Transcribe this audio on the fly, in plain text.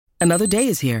Another day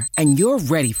is here, and you're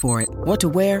ready for it. What to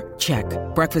wear? Check.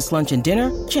 Breakfast, lunch, and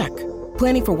dinner? Check.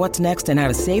 Planning for what's next and how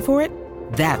to save for it?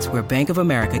 That's where Bank of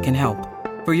America can help.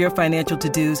 For your financial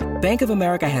to-dos, Bank of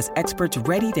America has experts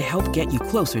ready to help get you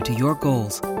closer to your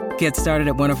goals. Get started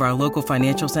at one of our local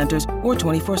financial centers or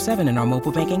 24/7 in our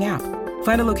mobile banking app.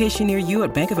 Find a location near you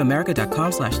at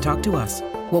bankofamerica.com/talktous.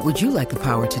 What would you like the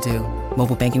power to do?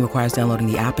 Mobile banking requires downloading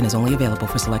the app and is only available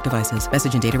for select devices.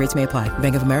 Message and data rates may apply.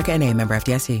 Bank of America N.A., member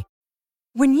FDIC.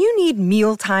 When you need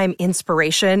mealtime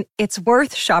inspiration, it's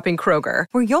worth shopping Kroger,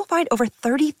 where you'll find over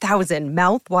 30,000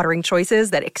 mouth-watering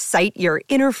choices that excite your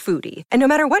inner foodie. And no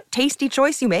matter what tasty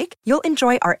choice you make, you'll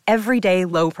enjoy our everyday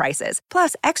low prices,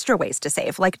 plus extra ways to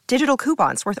save, like digital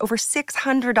coupons worth over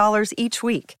 $600 each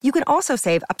week. You can also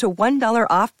save up to $1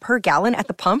 off per gallon at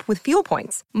the pump with fuel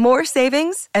points. More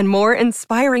savings and more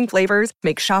inspiring flavors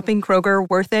make shopping Kroger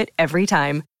worth it every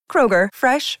time. Kroger,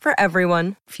 fresh for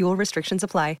everyone. Fuel restrictions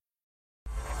apply.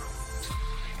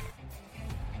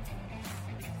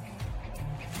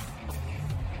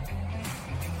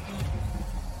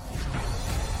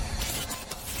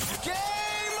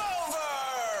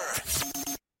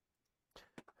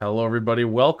 Hello, everybody.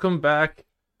 Welcome back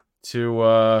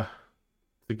to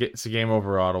Game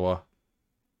Over Ottawa.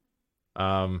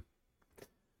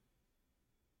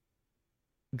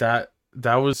 That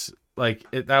was like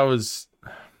it. That was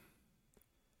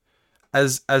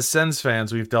as Sens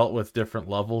fans, we've dealt with different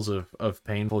levels of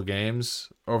painful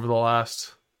games over the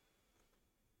last.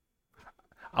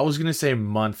 I was gonna say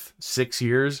month, 6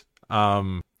 years.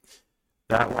 That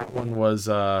one was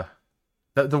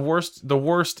The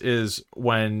worst is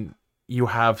when you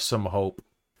have some hope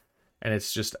and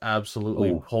it's just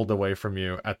absolutely pulled away from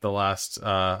you at the last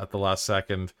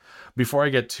second. Before I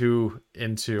get too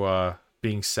into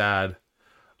being sad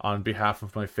on behalf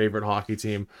of my favorite hockey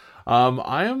team,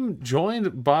 I am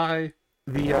joined by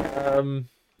the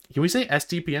can we say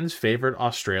SDPN's favorite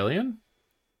Australian?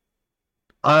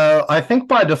 I think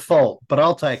by default, but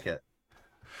I'll take it.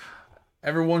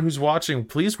 Everyone who's watching,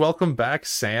 please welcome back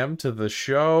Sam to the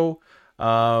show.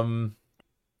 Not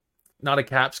a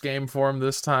Caps game for him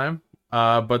this time,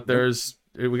 but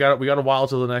we got a while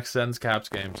till the next Sens Caps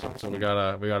game, so we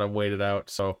gotta wait it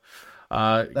out. So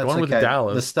that's going okay. with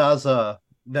Dallas. The Stars are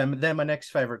they're my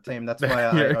next favorite team. That's why I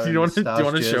own do you want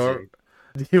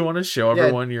to show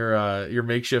everyone your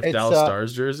makeshift Dallas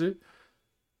Stars jersey?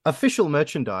 Official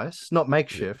merchandise, not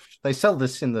makeshift. They sell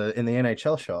this in the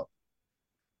NHL shop.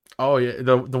 Oh yeah,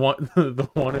 the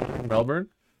one in Melbourne.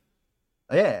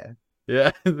 Yeah,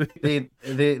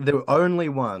 the only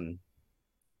one.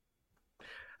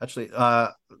 Actually,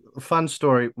 fun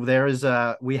story.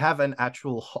 We have an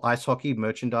actual ice hockey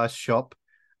merchandise shop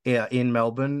in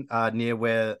Melbourne, near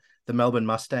where the Melbourne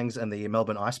Mustangs and the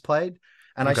Melbourne Ice played.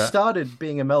 And I started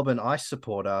being a Melbourne Ice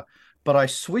supporter, but I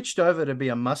switched over to be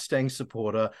a Mustang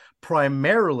supporter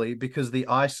primarily because the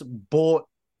Ice bought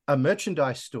a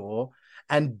merchandise store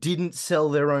and didn't sell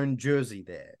their own jersey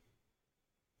there.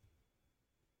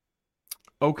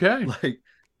 Okay,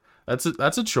 that's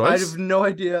a choice. I have no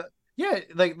idea. Yeah,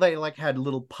 they like had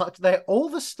little pucks. All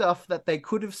the stuff that they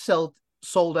could have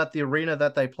sold at the arena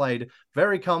that they played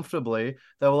very comfortably.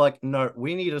 They were like, no,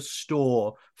 we need a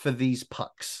store for these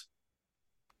pucks.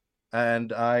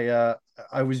 And I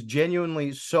was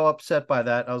genuinely so upset by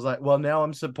that. I was like, well, now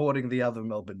I'm supporting the other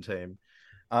Melbourne team.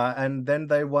 And then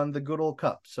they won the good old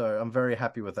cup. So I'm very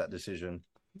happy with that decision.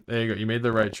 There you go. You made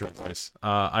the right choice.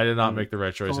 I did not make the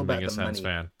right choice in being a Sens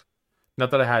fan.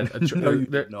 Not that I had. No, you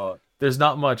did not. There's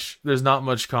not much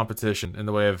competition in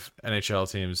the way of NHL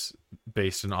teams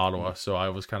based in Ottawa. So I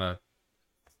was kind of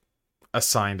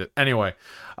assigned it. Anyway,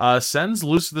 Sens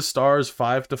lose to the Stars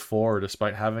 5-4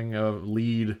 despite having a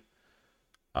lead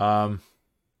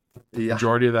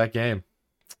majority of that game.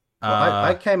 Well,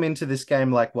 I came into this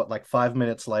game like 5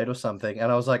 minutes late or something,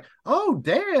 and I was like, "Oh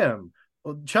damn,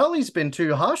 Charlie's been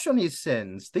too harsh on his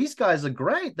Sens. These guys are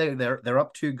great. They're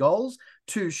up 2 goals,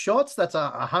 2 shots. That's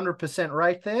 100%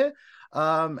 right there."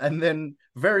 And then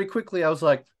very quickly I was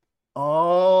like,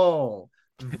 "Oh,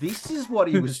 this is what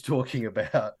he was talking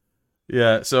about."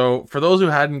 Yeah. So for those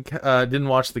who didn't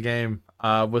watch the game,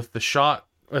 with the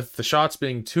shots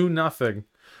being 2-0.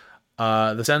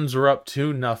 The Sens were up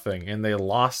 2-0 and they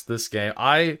lost this game.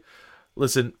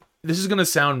 Listen, this is gonna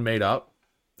sound made up.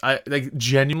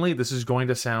 Genuinely, this is going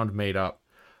to sound made up.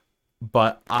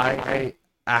 But I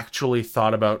actually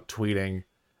thought about tweeting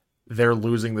they're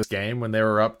losing this game when they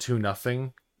were up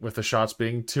 2-0 with the shots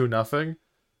being 2-0.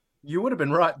 You would have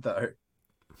been right though.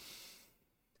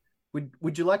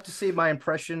 Would you like to see my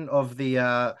impression of the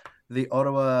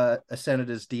Ottawa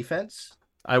Senators defense?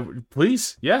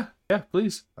 Please. Yeah,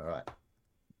 please. All right.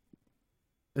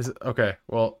 Is it okay?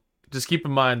 Well, just keep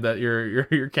in mind that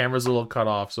your camera's a little cut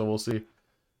off, so we'll see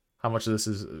how much of this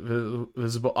is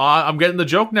visible. Ah, I'm getting the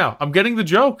joke now. I'm getting the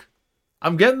joke.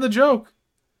 I'm getting the joke.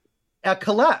 A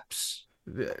collapse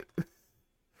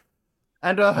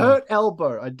and a hurt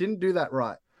elbow. I didn't do that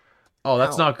right. Oh,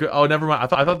 that's Ow. not good. Oh, never mind.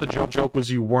 I thought the joke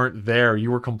was you weren't there. You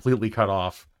were completely cut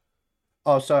off.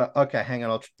 Oh, so okay, hang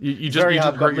on. You It's just very you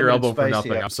hard, just got hurt your limited elbow for space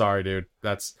nothing. here. I'm sorry, dude.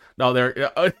 That's no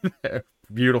there.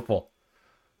 Beautiful.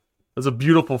 That's a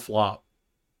beautiful flop.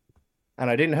 And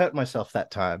I didn't hurt myself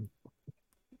that time.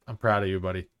 I'm proud of you,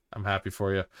 buddy. I'm happy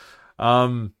for you.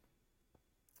 Um.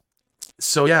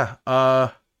 So yeah.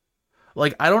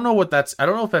 Like I don't know what that's. I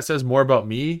don't know if that says more about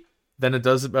me than it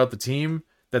does about the team.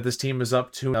 That this team is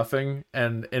up 2-0,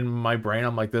 and in my brain,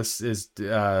 I'm like, this is.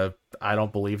 I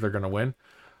don't believe they're gonna win.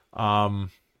 That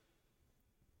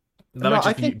No, might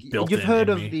I just be think built you've heard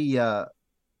in of me.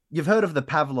 you've heard of the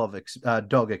Pavlov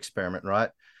dog experiment,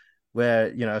 right?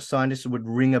 Where scientists would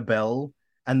ring a bell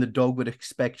and the dog would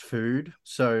expect food,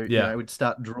 so Yeah. it would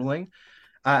start drooling.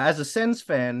 As a Sens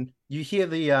fan, you hear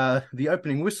the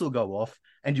opening whistle go off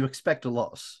and you expect a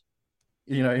loss.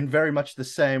 In very much the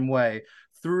same way,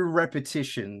 through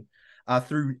repetition,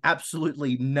 through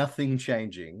absolutely nothing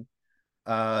changing.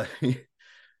 Uh,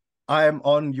 I am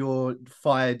on your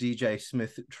fire DJ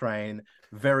Smith train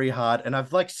very hard, and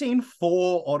I've seen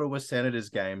 4 Ottawa Senators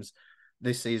games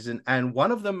this season, and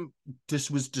one of them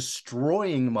just was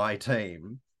destroying my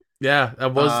team. Yeah,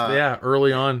 that was Uh,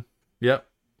 early on. Yep.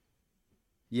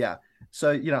 yeah.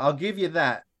 So I'll give you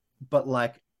that, but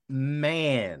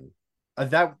man,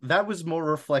 that was more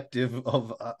reflective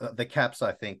of the Caps,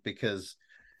 I think, because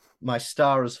my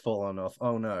star has fallen off.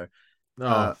 Oh no.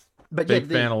 Oh, But yeah, big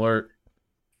fan alert.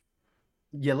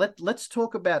 let's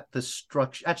talk about the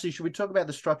structure. Actually, should we talk about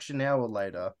the structure now or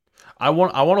later? I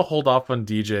want to hold off on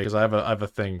DJ because I have a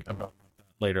thing about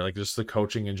later, like just the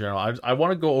coaching in general. I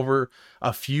want to go over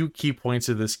a few key points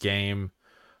of this game,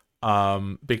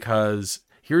 because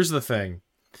here's the thing: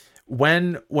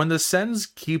 when the Sens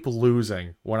keep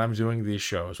losing, when I'm doing these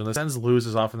shows, when the Sens lose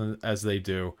as often as they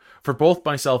do, for both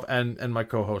myself and my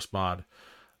co-host Mod,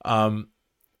 um,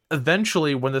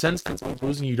 eventually when the Sens keep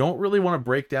losing, you don't really want to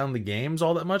break down the games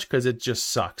all that much because it just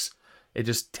sucks. It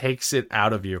just takes it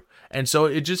out of you. And so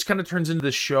it just kind of turns into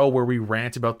this show where we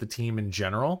rant about the team in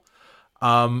general.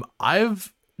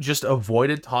 I've just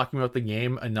avoided talking about the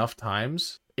game enough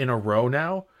times in a row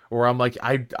now where I'm like,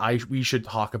 we should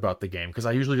talk about the game, because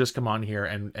I usually just come on here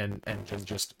and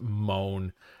just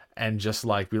moan and just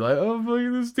be like,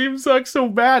 oh, this team sucks so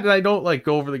bad, and I don't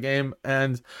go over the game,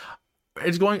 and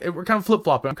we're kind of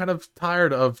flip-flopping. I'm kind of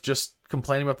tired of just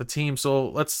complaining about the team. So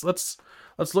let's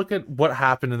look at what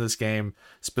happened in this game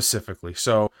specifically.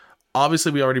 So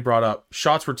obviously we already brought up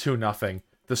shots were 2-0.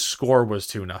 The score was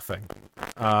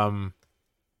 2-0.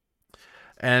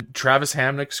 And Travis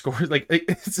Hamnick scored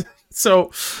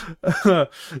so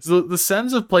the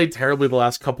Sens have played terribly the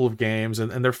last couple of games,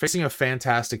 and they're facing a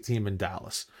fantastic team in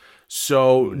Dallas.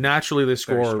 So naturally they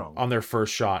score on their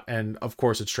first shot, and of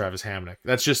course it's Travis Hamnick.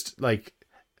 That's just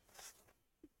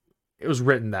it was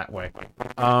written that way.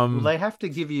 Well, they have to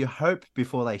give you hope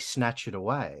before they snatch it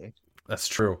away. That's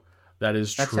true.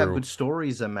 That's true. That's how good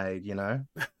stories are made,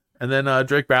 And then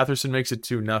Drake Batherson makes it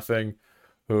 2-0.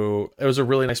 It was a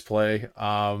really nice play.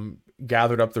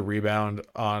 Gathered up the rebound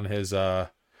on his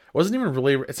wasn't even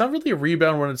really, it's not really a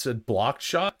rebound when it's a blocked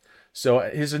shot. So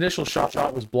his initial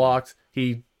shot was blocked.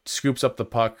 He scoops up the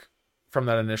puck from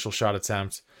that initial shot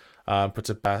attempt, puts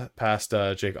it past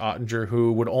Jake Ottinger,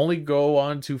 who would only go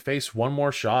on to face one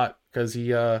more shot because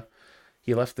he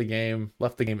left the game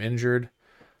injured.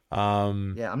 Yeah,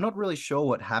 I'm not really sure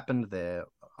what happened there.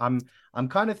 I'm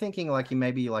kind of thinking he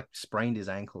maybe sprained his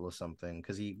ankle or something,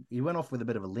 because he went off with a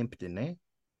bit of a limp, didn't he?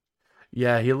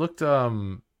 Yeah, he looked a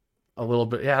little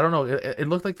bit. Yeah, I don't know. It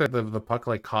looked like the puck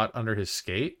caught under his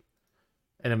skate,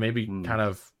 and it maybe kind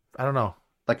of, I don't know,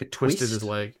 like a twisted twist? his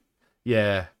leg.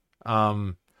 Yeah.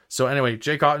 So anyway,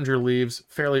 Jake Ottinger leaves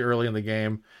fairly early in the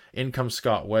game. In comes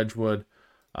Scott Wedgwood.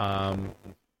 Past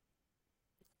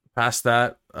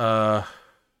that, at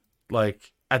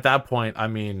that point, I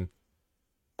mean,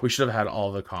 we should have had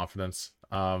all the confidence.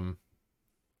 But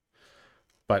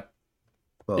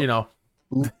well,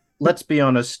 let's be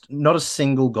honest, not a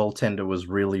single goaltender was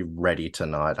really ready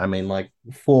tonight. I mean,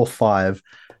 4-5,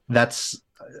 that's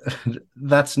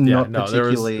not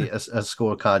particularly a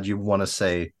scorecard you want to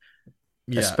see.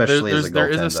 Yeah, especially as a goaltender. There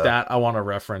is a stat I want to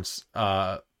reference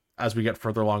as we get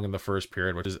further along in the first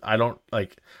period, which is I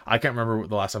can't remember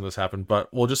the last time this happened, but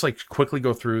we'll just quickly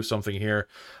go through something here.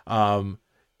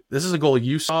 this is a goal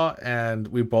you saw, and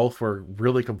we both were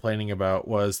really complaining about,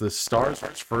 was the Stars'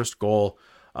 first goal,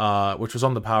 which was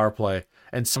on the power play.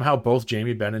 And somehow both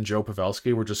Jamie Benn and Joe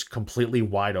Pavelski were just completely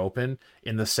wide open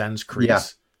in the Sens crease. Yeah.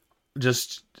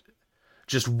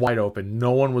 Just wide open.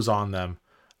 No one was on them.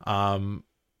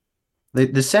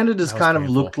 The Senators kind of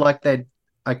painful. looked like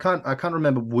I can't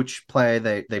remember which player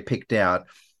they picked out.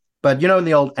 But in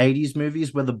the old 80s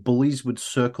movies where the bullies would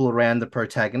circle around the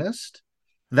protagonist,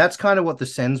 that's kind of what the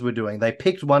Sens were doing. They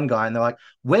picked one guy and they're like,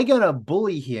 we're going to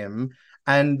bully him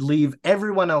and leave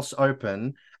everyone else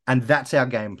open. And that's our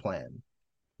game plan.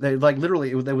 They like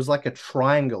literally, there was like a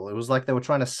triangle. It was like they were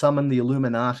trying to summon the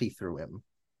Illuminati through him.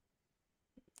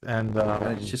 And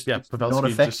it's just Pavelski not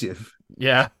effective.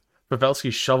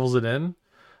 Pavelski shovels it in.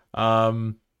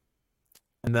 And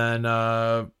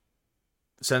then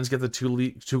Sens get the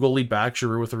two-goal lead back.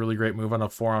 Giroux with a really great move on a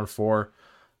 4-on-4.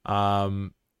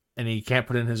 And he can't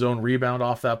put in his own rebound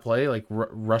off that play, like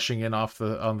rushing in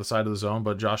on the side of the zone.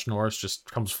 But Josh Norris just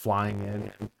comes flying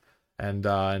in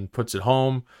and puts it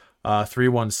home.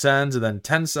 3-1 Sens, and then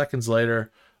 10 seconds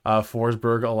later,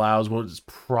 Forsberg allows what is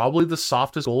probably the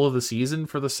softest goal of the season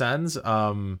for the Sens.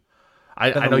 I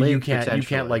know you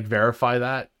can't like verify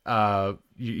that.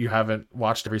 You haven't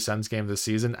watched every Sens game this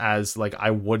season, as like I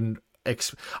wouldn't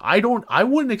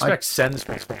expect Sens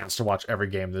fans to watch every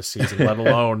game this season, let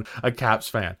alone a Caps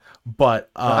fan.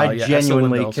 But I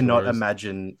genuinely cannot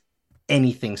imagine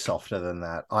anything softer than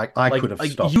that. I could have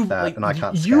stopped that, and I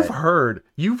can't.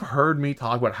 You've heard me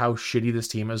talk about how shitty this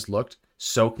team has looked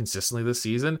so consistently this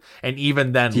season, and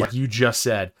even then, like you just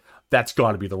said, that's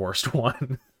got to be the worst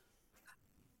one.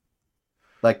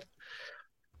 like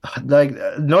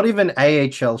not even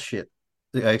AHL shit.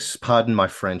 Pardon my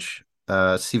French,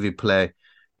 s'il vous plaît.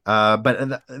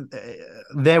 But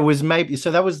there was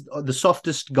that was the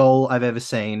softest goal I've ever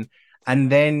seen.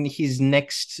 And then his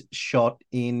next shot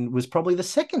in was probably the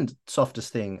second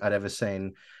softest thing I'd ever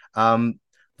seen.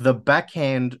 The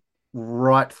backhand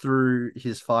right through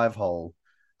his 5-hole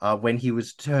when he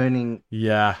was turning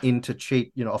in to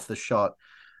cheat, off the shot.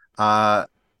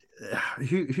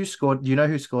 Who scored? Do you know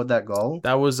who scored that goal?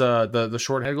 That was the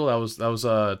shorthand goal. That was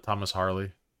Thomas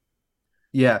Harley.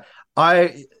 Yeah.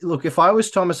 If I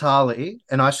was Thomas Harley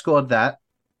and I scored that,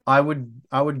 I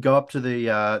would go up to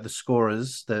the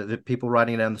scorers, the people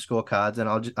writing down the scorecards, and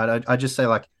I just say,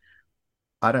 like,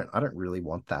 I don't really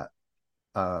want that.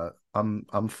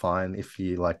 I'm fine if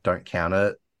you like don't count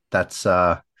it. That's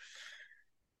I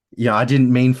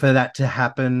didn't mean for that to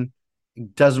happen.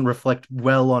 It doesn't reflect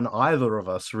well on either of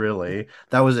us, really.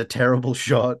 That was a terrible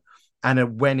shot and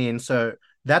it went in. So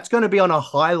that's going to be on a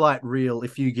highlight reel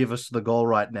if you give us the goal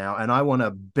right now, and I want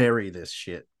to bury this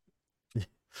shit.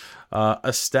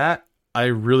 A stat I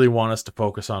really want us to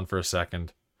focus on for a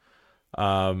second.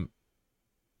 Through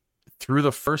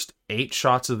the first 8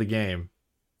 shots of the game,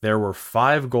 there were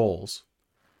 5 goals,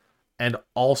 and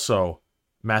also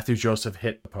Matthew Joseph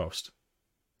hit the post.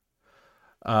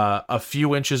 A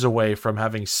few inches away from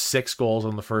having 6 goals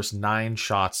on the first 9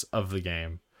 shots of the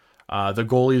game. The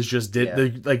goalies just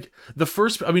did the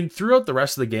first. I mean, throughout the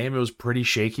rest of the game, it was pretty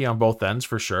shaky on both ends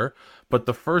for sure. But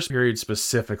the first period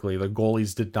specifically, the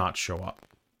goalies did not show up.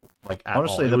 Like at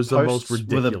honestly, all. It was the most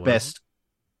ridiculous. Were the best.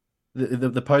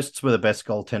 The posts were the best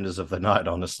goaltenders of the night.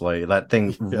 Honestly, that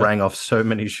thing rang off so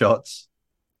many shots.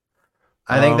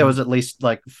 I think there was at least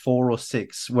like 4 or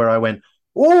 6 where I went,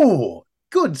 "Oh,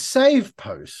 good save,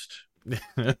 post."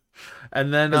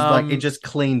 And then it just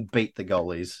clean beat the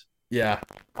goalies. Yeah.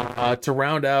 To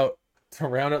round out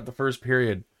the first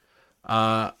period,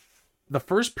 the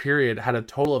first period had a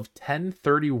total of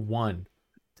 10:31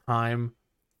 time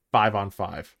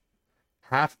 5-on-5.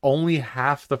 Only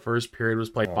half the first period was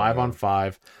played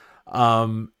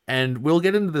 5-on-5. And we'll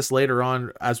get into this later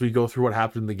on as we go through what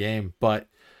happened in the game, but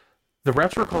the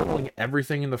refs were calling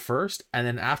everything in the first, and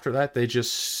then after that they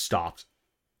just stopped.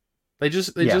 They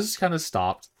just kind of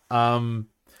stopped.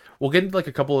 We'll get into like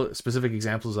a couple of specific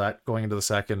examples of that going into the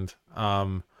second.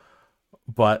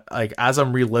 But like as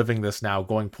I'm reliving this now,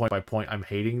 going point by point, I'm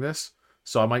hating this,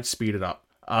 so I might speed it up.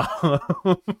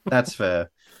 That's fair.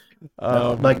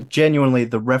 Like genuinely,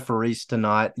 the referees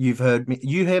tonight. You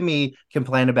hear me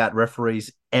complain about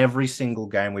referees every single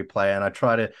game we play, and I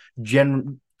try to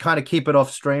kind of keep it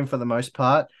off stream for the most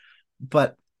part.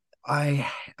 But I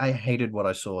hated what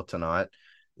I saw tonight.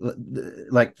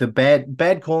 Like the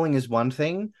bad calling is one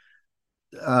thing.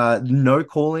 No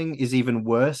calling is even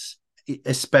worse,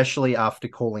 especially after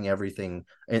calling everything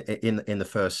in the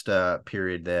first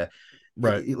period there.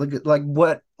 Right. Like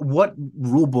what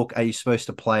rule book are you supposed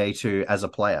to play to as a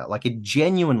player? Like it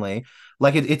genuinely,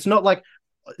 like it's not like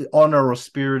honor or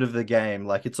spirit of the game.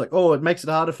 Like, it's like, oh, it makes it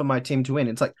harder for my team to win.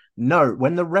 It's like, no,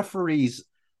 when the referees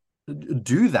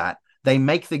do that, they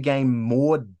make the game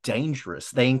more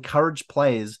dangerous. They encourage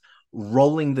players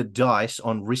rolling the dice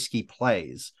on risky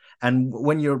plays. And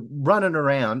when you're running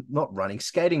around, not running,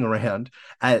 skating around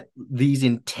at these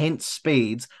intense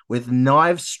speeds with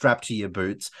knives strapped to your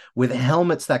boots, with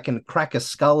helmets that can crack a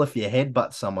skull if you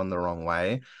headbutt someone the wrong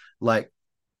way, like,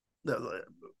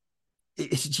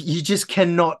 you just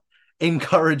cannot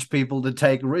encourage people to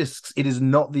take risks. It is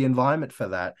not the environment for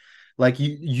that. Like,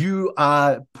 you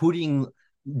are putting,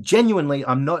 genuinely,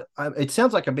 it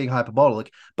sounds like I'm being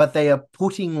hyperbolic, but they are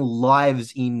putting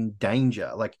lives in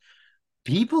danger. Like,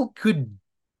 people could,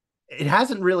 it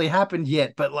hasn't really happened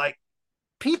yet, but like,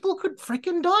 people could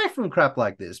freaking die from crap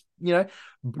like this,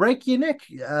 break your neck,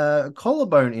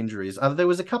 collarbone injuries. There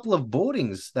was a couple of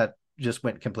boardings that just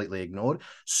went completely ignored.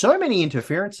 So many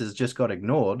interferences just got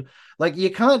ignored. Like, you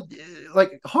can't,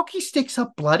 like, hockey sticks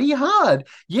are bloody hard.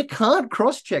 You can't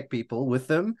cross-check people with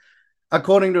them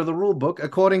according to the rule book.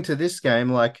 According to this game,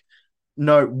 like,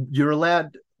 no, you're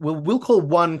allowed, we'll call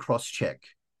one cross-check.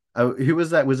 Who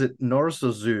was that? Was it Norris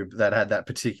or Zub that had that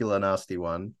particular nasty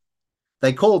one?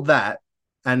 They called that,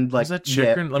 and like, was that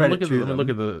Chikrin? Yeah, let me look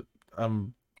at the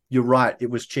You're right. It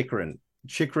was Chikrin.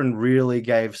 Chikrin really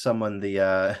gave someone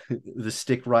the the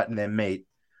stick right in their meat,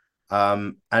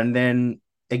 and then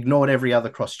ignored every other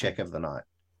cross check of the night.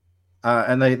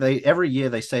 And they every year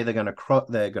they say they're going to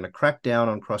crack down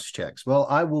on cross checks. Well,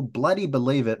 I will bloody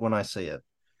believe it when I see it.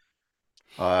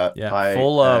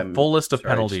 Full list of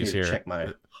penalties here. Check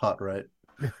my heart rate.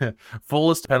 Full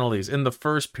list of penalties. In the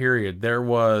first period, there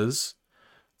was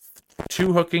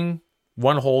 2 hooking,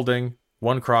 1 holding,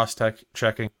 1 cross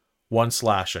checking, 1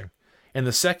 slashing. In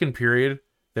the second period,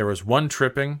 there was 1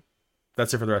 tripping.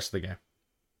 That's it for the rest of the game.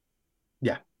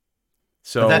 Yeah.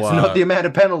 So but that's not the amount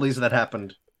of penalties that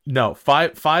happened. No,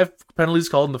 five penalties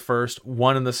called in the first,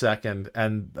 1 in the second,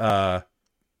 and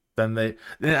then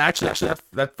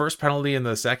that first penalty in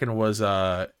the second was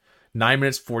 9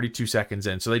 minutes 42 seconds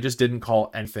in. So they just didn't call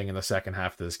anything in the second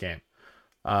half of this game,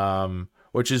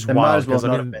 which is wild. Might as well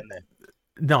not have been there.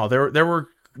 No,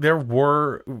 there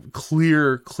were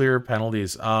clear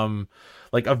penalties.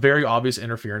 Like a very obvious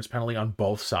interference penalty on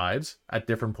both sides at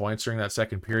different points during that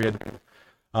second period.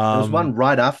 There was one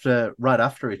right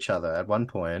after each other at one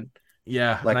point.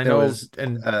 Yeah, like, and I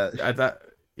know, I thought,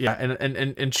 yeah,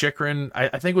 and Chikrin, I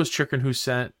think it was Chikrin who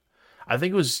sent, I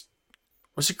think was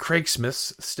it Craig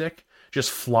Smith's stick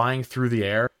just flying through the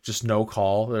air, just no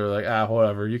call. They were like,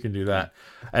 whatever, you can do that.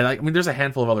 And I mean, there's a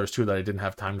handful of others too that I didn't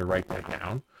have time to write that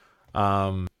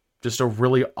down. Just a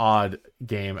really odd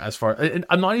game as far, and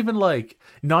I'm not even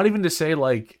to say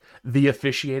like the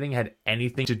officiating had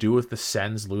anything to do with the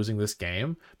Sens losing this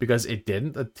game, because it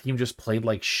didn't. The team just played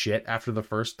like shit after the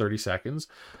first 30 seconds.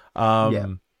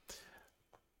 But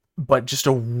just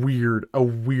a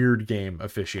weird game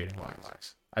officiating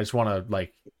wise. I just want to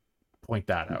like point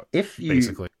that out. If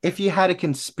you had a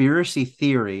conspiracy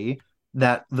theory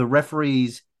that the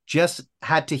referees just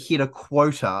had to hit a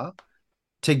quota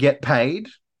to get paid,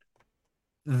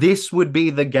 this would be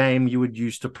the game you would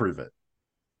use to prove it.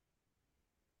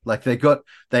 Like,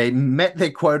 they met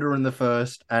their quota in the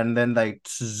first, and then they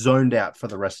zoned out for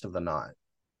the rest of the night.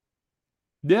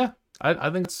 Yeah, I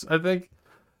think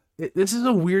this is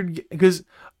a weird, because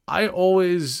I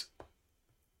always,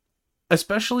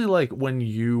 especially like when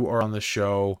you are on the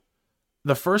show,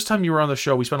 the first time you were on the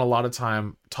show, we spent a lot of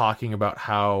time talking about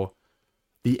how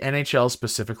the NHL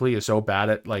specifically is so bad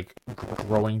at like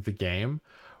growing the game.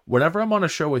 Whenever I'm on a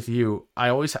show with you, I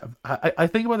always have, I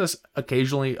think about this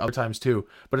occasionally other times too,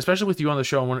 but especially with you on the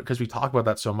show, because we talk about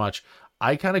that so much,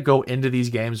 I kind of go into these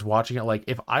games watching it like,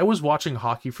 if I was watching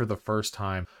hockey for the first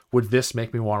time, would this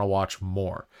make me want to watch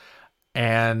more?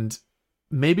 And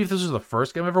maybe if this was the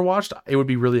first game I ever watched, it would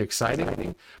be really exciting. But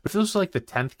if this was like the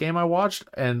 10th game I watched,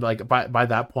 and like by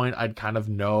that point, I'd kind of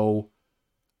know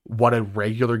what a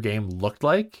regular game looked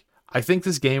like, I think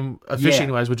this game,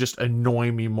 officiating wise, would just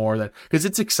annoy me more than, because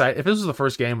it's exciting. If this was the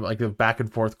first game, like the back and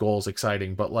forth goal is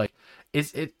exciting, but like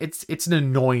it's an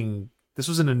annoying. This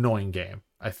was an annoying game,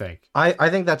 I think. I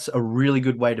think that's a really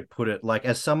good way to put it. Like,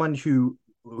 as someone who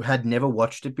had never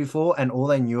watched it before and all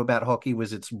they knew about hockey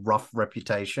was its rough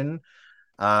reputation,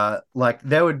 like,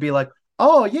 they would be like,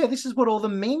 oh yeah, this is what all the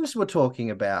memes were talking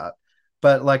about.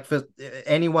 But like, for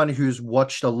anyone who's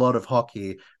watched a lot of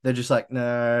hockey, they're just like,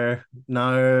 no.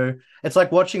 It's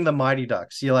like watching the Mighty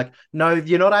Ducks. You're like, no,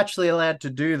 you're not actually allowed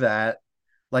to do that.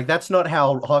 Like, that's not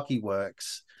how hockey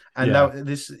works. And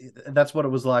that's what it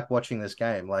was like watching this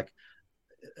game. Like,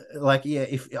 yeah,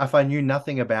 if I knew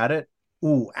nothing about it,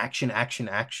 ooh, action, action,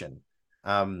 action.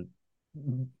 Um,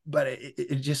 but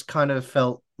it just kind of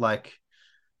felt like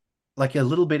a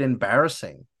little bit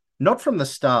embarrassing. Not from the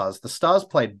Stars. The Stars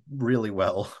played really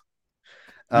well.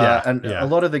 Yeah, And a yeah,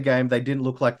 lot of the game they didn't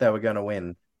look like they were going to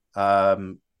win.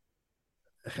 Um,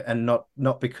 and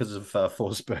not because of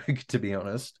Forsberg, to be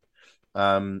honest.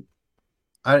 Um,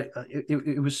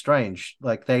 it was strange.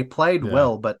 Like they played yeah,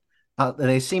 well, but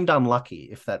they seemed unlucky.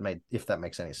 If that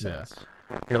makes any yeah. sense.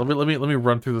 Okay, let me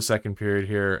run through the second period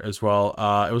here as well.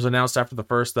 It was announced after the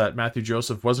first that Matthew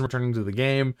Joseph wasn't returning to the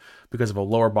game because of a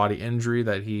lower body injury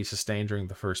that he sustained during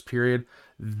the first period.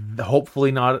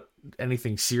 Hopefully not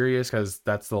anything serious, because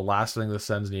that's the last thing the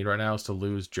Sens need right now is to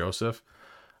lose Joseph.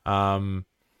 Um,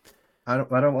 I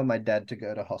don't want my dad to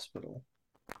go to hospital.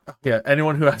 yeah,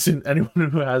 anyone who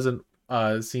hasn't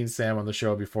seen Sam on the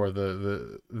show before,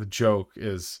 the joke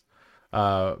is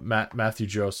Matthew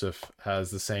Joseph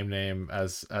has the same name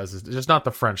as just not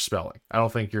the French spelling. I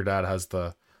don't think your dad has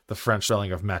the French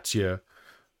spelling of Mathieu,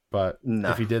 but No,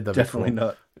 if he did, that'd be definitely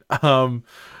cool. not.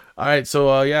 All right,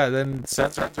 so yeah, then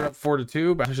Sens are up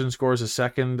 4-2. Bastion scores a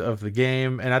second of the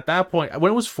game, and at that point,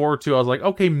 when it was 4-2, I was like,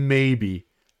 okay, maybe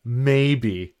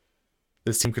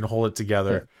this team can hold it Yeah.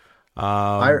 together.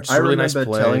 I Just a really nice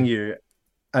remember telling play. you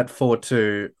at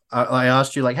 4-2, I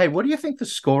asked you like, "Hey, what do you think the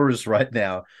score is right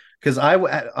now?" Because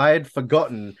I had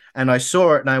forgotten and I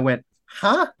saw it and I went,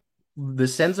 "Huh? The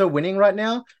Sens are winning right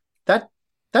now? That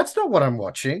that's not what I'm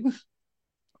watching."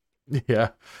 Yeah,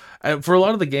 and for a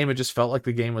lot of the game, it just felt like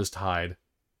the game was tied,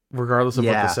 regardless of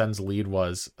what the Yeah, Sens lead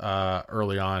was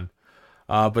early on.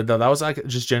 But no, that was like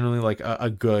just genuinely like a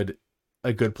good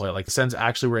play. Like the Sens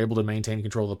actually were able to maintain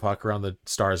control of the puck around the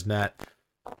Stars net.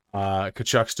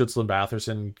 Kachuk, Stützle, and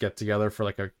Batherson get together for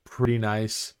like a pretty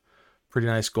nice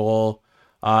goal.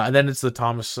 And then it's the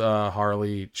Thomas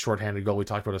Harley shorthanded goal we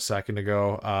talked about a second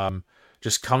ago.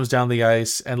 Just comes down the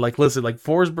ice and like listen, like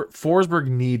Forsberg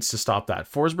needs to stop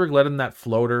that. Forsberg let in that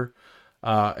floater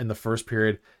in the first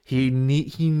period. He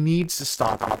needs to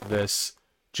stop this.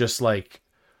 Just like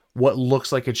what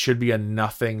looks like it should be a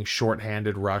nothing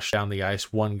shorthanded rush down the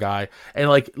ice, one guy. And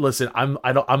like, listen, I'm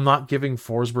not giving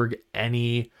Forsberg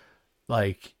any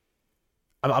like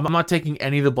I'm not taking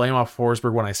any of the blame off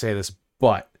Forsberg when I say this,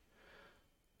 but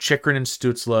Chikrin and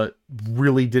Stützle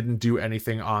really didn't do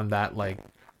anything on that. Like,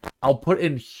 I'll put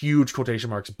in huge quotation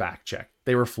marks back check.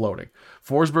 They were floating.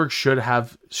 Forsberg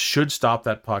should stop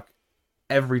that puck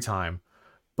every time,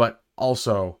 but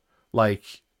also like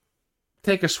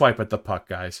take a swipe at the puck,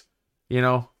 guys.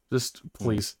 Just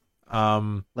please.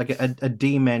 like a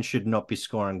D man should not be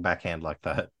scoring backhand like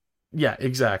that. Yeah,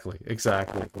 exactly.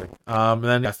 And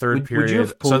then a third Would you period.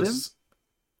 have pulled him?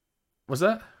 Was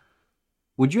that?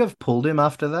 Would you have pulled him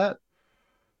after that?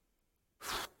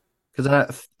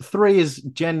 Because three is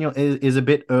genuine is a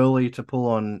bit early to pull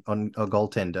on a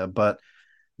goaltender, but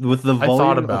with the I thought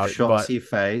volume of about it, shots but he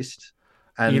faced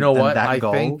you and know and what? that I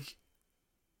goal, think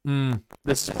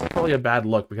this is probably a bad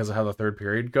look because of how the third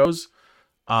period goes.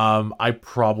 I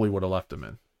probably would have left him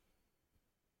in,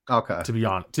 okay,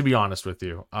 to be honest with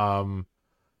you. And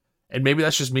maybe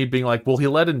that's just me being like, well, he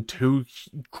let in two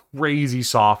crazy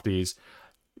softies.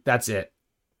 That's it.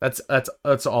 That's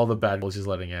all the bad goals he's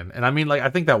letting in. And I mean, like,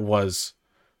 I think that was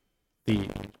the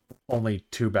only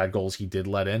two bad goals he did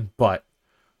let in. But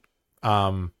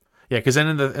yeah, because then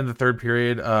in the third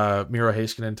period, Miro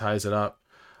Heiskanen ties it up.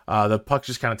 The puck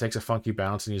just kind of takes a funky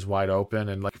bounce and he's wide open.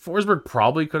 And like Forsberg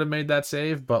probably could have made that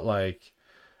save, but like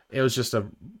it was just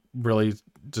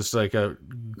just like a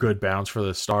good bounce for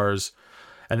the Stars.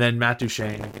 And then Matt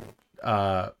Duchene,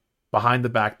 behind the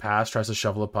back pass, tries to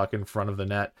shovel a puck in front of the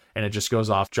net, and it just goes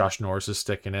off Josh Norris's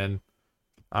sticking in.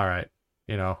 All right,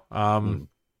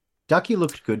 Ducky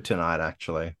looked good tonight.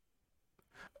 Actually,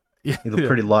 yeah. he looked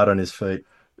pretty light on his feet.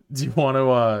 Do you want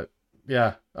to?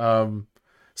 Yeah.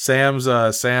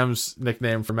 Sam's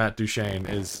nickname for Matt Duchene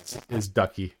is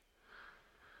Ducky.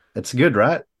 It's good,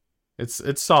 right?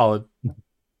 It's solid.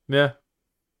 Yeah.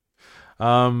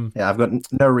 Yeah, I've got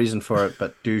no reason for it,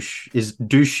 but douche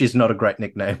is not a great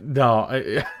nickname. No,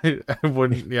 I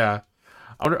wouldn't. Yeah.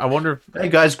 I wonder if, Hey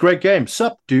guys, great game.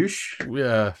 Sup, douche?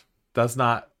 yeah, that's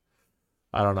not.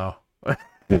 I don't know.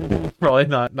 Probably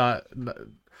not.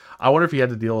 I wonder if he had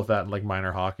to deal with that in like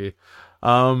minor hockey.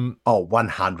 Oh,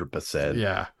 100%.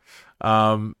 Yeah.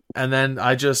 And then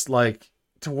I just like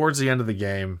towards the end of the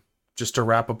game, just to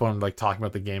wrap up on like talking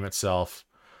about the game itself.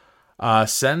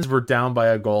 Sens were down by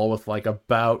a goal with like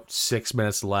about 6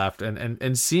 minutes left,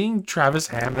 and seeing Travis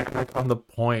Hamonic like on the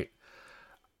point,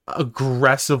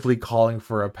 aggressively calling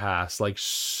for a pass, like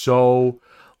so,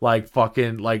 like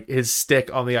fucking like his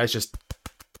stick on the ice just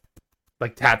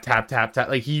like tap tap tap tap.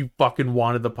 Like he fucking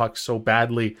wanted the puck so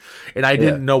badly, and I Yeah.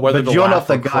 didn't know whether But to you're laugh not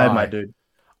the or guy, cry. my dude.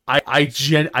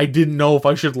 I didn't know if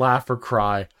I should laugh or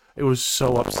cry. It was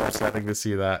so upsetting to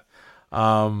see that.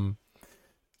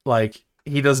 Like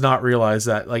he does not realize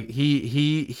that like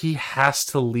he has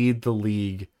to lead the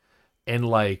league in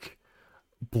like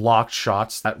blocked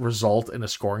shots that result in a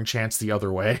scoring chance the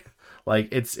other way. Like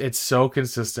it's so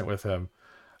consistent with him.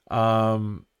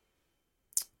 But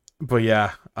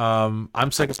yeah,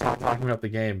 I'm sick of talking about the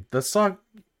game. Let's talk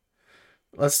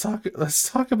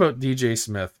about DJ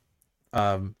Smith.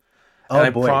 Um,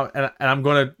 Oh boy. and I'm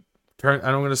gonna I'm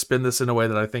gonna spin this in a way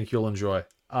that I think you'll enjoy.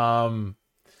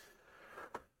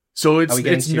 So Are we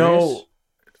getting it's serious? no,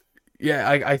 yeah,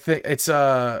 I think Should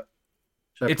I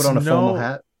put it's on a formal no,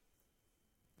 hat?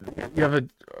 you have a,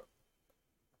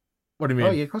 what do you Oh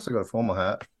mean? yeah, of course I got a formal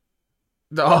hat.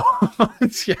 No,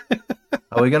 yeah,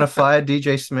 Are we gonna fire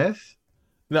DJ Smith?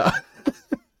 no.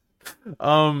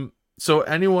 So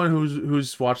anyone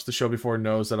who's watched the show before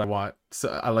knows that I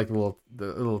like the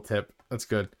little tip. That's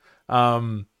good.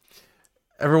 Um,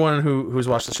 Everyone who's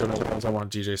watched the show knows I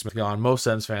want DJ Smith gone. Most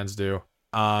Sens fans do.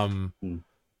 Hmm.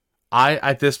 I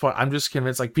at this point I'm just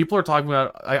convinced. Like people are talking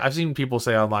about. I've seen people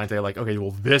say online today, like, okay,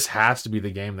 well this has to be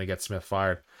the game that gets Smith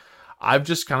fired. I've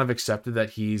just kind of accepted that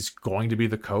he's going to be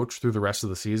the coach through the rest of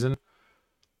the season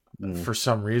Hmm. for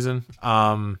some reason.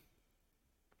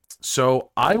 So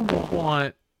I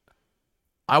want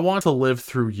to live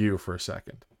through you for a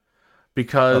second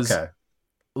because Okay.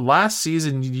 last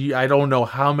season, I don't know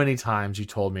how many times you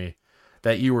told me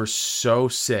that you were so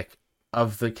sick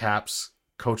of the Caps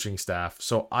coaching staff.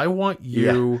 So I just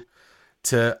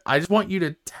want you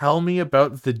to tell me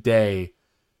about the day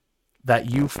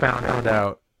that you found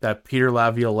out that Peter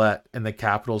Laviolette and the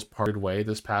Capitals parted way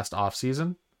this past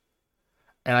offseason.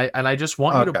 And I just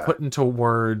want you to Okay. put into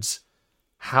words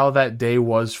how that day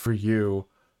was for you,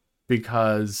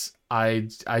 because I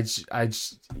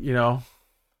you know.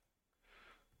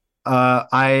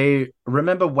 I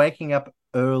remember waking up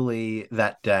early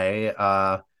that day.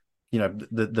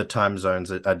 The time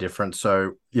zones are different.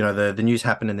 So, the news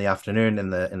happened in the afternoon in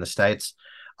the States.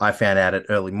 I found out at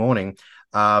early morning.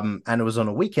 And it was on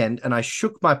a weekend, and I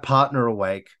shook my partner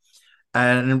awake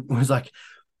and was like,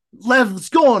 Lev's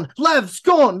gone, Lev's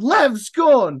gone, Lev's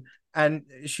gone. And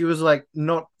she was like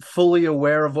not fully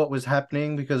aware of what was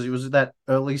happening because it was that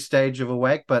early stage of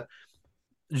awake, but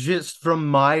just from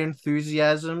my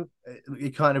enthusiasm,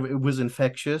 it was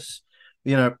infectious.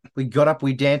 We got up,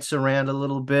 we danced around a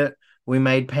little bit, we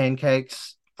made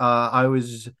pancakes. I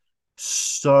was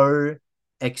so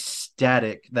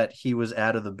ecstatic that he was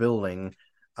out of the building.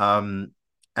 And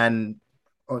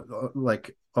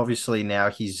like obviously now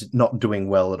he's not doing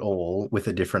well at all with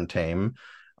a different team.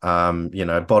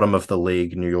 Bottom of the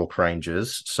league, New York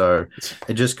Rangers. So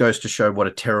it just goes to show what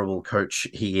a terrible coach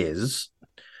he is.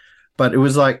 But it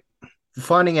was like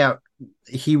finding out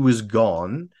he was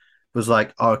gone was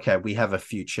like, okay, we have a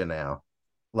future now.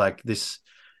 Like this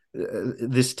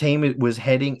team was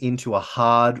heading into a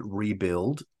hard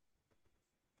rebuild,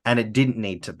 and it didn't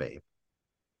need to be.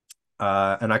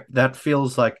 That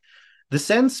feels like the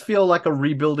Sens feel like a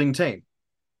rebuilding team,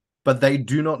 but they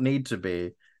do not need to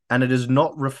be, and it is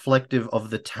not reflective of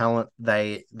the talent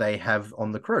they have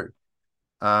on the crew.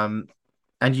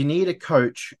 And you need a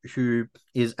coach who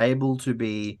is able to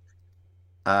be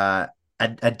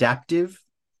adaptive.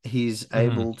 He's Mhm.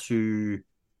 able to,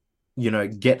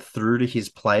 get through to his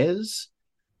players.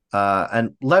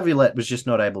 And Laviolette was just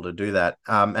not able to do that.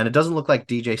 And it doesn't look like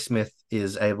DJ Smith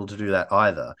is able to do that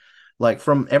either. Like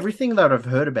from everything that I've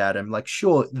heard about him, like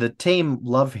sure, the team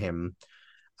love him.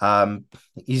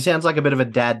 He sounds like a bit of a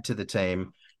dad to the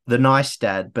team, the nice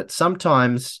dad, but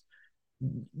sometimes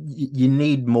you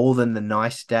need more than the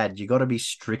nice dad. You got to be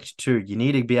strict too. You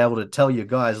need to be able to tell your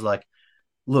guys, like,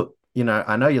 look,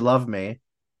 I know you love me,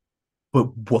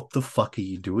 but what the fuck are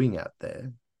you doing out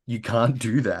there? You can't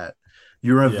do that.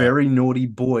 You're a Yeah. very naughty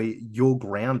boy. You're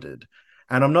grounded.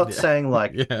 And I'm not Yeah. saying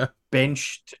like Yeah.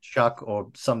 bench to Chuck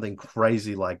or something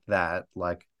crazy like that.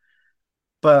 Like,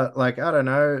 but like, I don't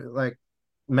know, like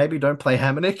maybe don't play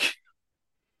Hamannik.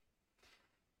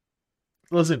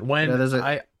 Listen, when There's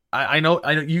a I know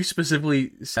you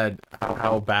specifically said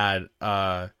how bad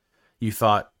you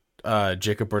thought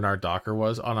Jacob Bernard Docker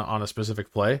was on a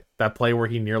specific play. That play where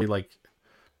he nearly like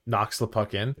knocks the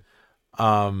puck in.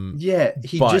 Yeah,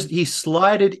 But he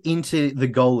slided into the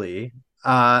goalie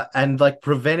and like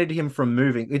prevented him from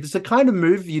moving. It's the kind of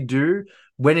move you do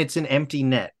when it's an empty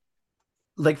net.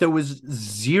 Like there was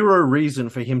zero reason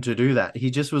for him to do that.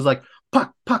 He just was like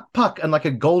puck, puck, puck, and like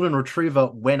a golden retriever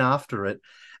went after it.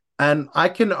 And I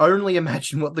can only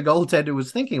imagine what the goaltender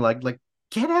was thinking. Like,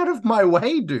 get out of my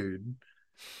way, dude.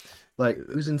 Like,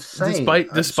 it was insane. Despite I'm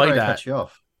sorry despite I that, cut you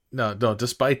off. no,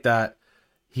 despite that,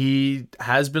 he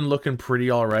has been looking pretty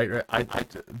all right.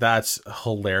 That's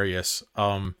hilarious.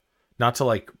 Not to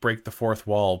like break the fourth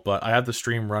wall, but I have the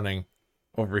stream running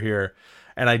over here,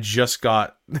 and I just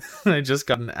got I just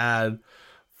got an ad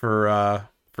for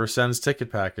Sen's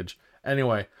ticket package.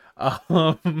 Anyway,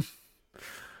 um,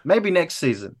 Maybe next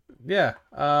season. yeah,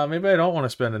 maybe I don't want to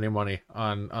spend any money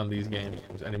on these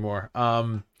games anymore.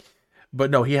 But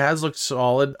no, he has looked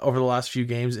solid over the last few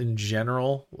games in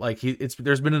general. Like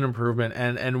there's been an improvement,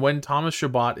 and when Thomas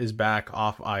Chabot is back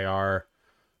off IR,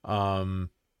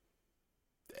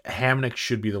 Hamnick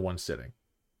should be the one sitting,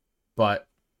 but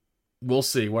we'll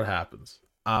see what happens.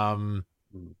 So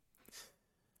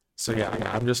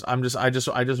yeah, I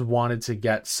just wanted to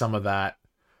get some of that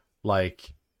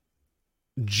like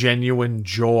genuine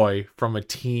joy from a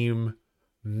team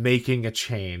making a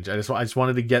change. I just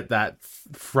wanted to get that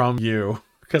from you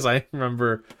because I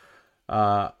remember,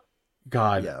 God,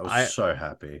 Yeah, I was so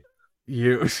happy.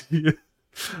 You,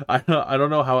 I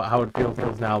don't know how it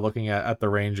feels now looking at the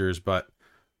Rangers, but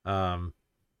that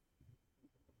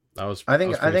was I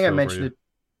think I mentioned it it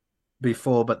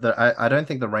before, but I don't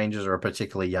think the Rangers are a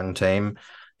particularly young team.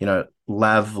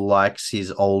 Lav likes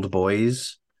his old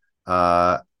boys,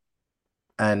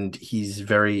 and he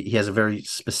has a very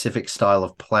specific style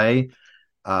of play,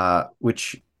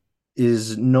 which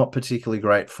is not particularly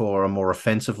great for a more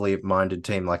offensively minded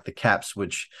team like the Caps,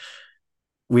 which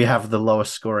we have the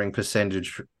lowest scoring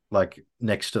percentage, like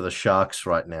next to the Sharks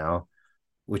right now,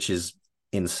 which is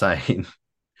insane.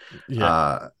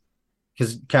 Yeah.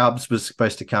 Because Carbs was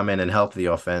supposed to come in and help the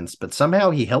offense, but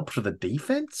somehow he helped the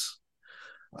defense.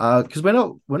 Because we're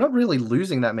not really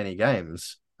losing that many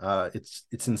games.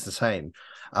 It's insane.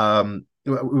 We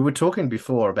were talking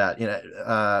before about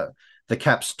the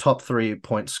Caps' top 3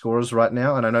 point scorers right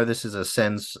now, and I know this is a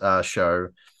Sens show,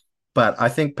 but I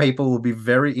think people will be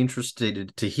very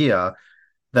interested to hear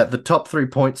that the top 3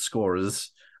 point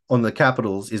scorers on the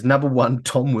Capitals is number 1,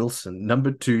 Tom Wilson,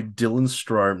 number 2, Dylan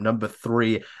Strome, number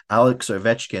 3, Alex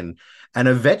Ovechkin. And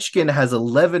Ovechkin has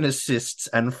 11 assists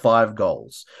and 5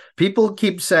 goals. People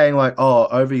keep saying, like, oh,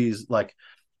 Ovi's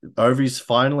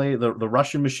finally, the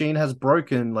Russian machine has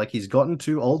broken. Like, he's gotten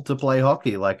too old to play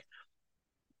hockey. Like,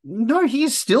 no,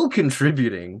 he's still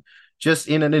contributing, just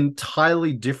in an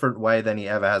entirely different way than he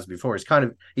ever has before. He's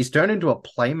turned into a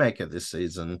playmaker this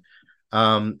season.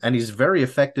 And he's very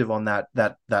effective on that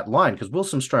line, because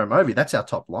Wilson, Strome, Ovi, that's our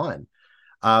top line.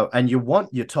 And you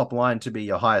want your top line to be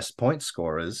your highest point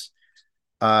scorers,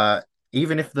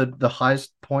 even if the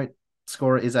highest point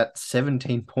scorer is at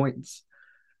 17 points.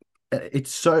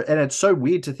 It's so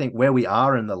weird to think where we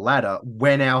are in the ladder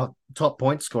when our top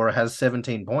point scorer has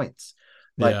 17 points.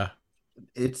 Like,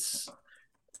 yeah.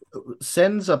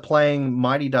 Sens are playing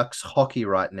Mighty Ducks hockey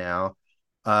right now,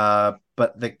 but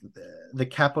the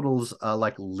Capitals are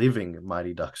like living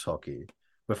Mighty Ducks hockey.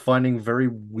 We're finding very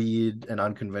weird and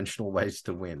unconventional ways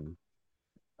to win.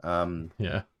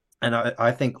 Yeah. And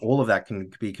I think all of that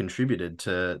can be contributed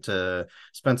to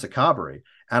Spencer Carberry.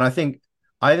 And I think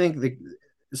the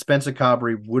Spencer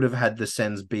Carberry would have had the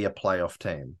Sens be a playoff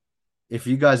team. If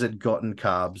you guys had gotten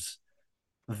Carbs,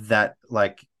 that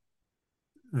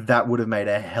would have made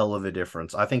a hell of a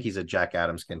difference. I think he's a Jack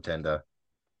Adams contender.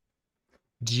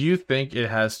 Do you think it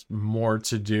has more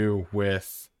to do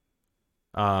with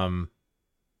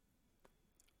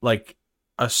like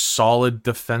a solid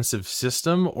defensive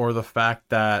system, or the fact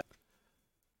that,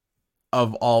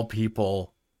 of all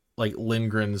people, like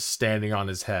Lindgren's standing on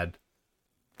his head?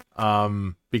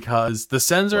 Because the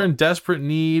Sens are in desperate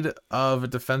need of a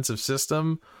defensive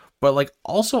system, but like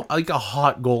also like a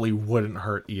hot goalie wouldn't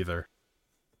hurt either.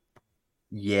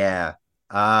 Yeah.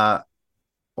 I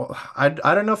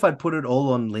don't know if I'd put it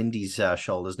all on Lindy's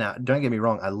shoulders. Now, don't get me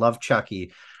wrong, I love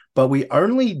Chucky, but we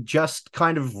only just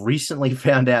kind of recently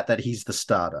found out that he's the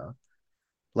starter.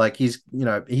 Like, he's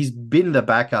been the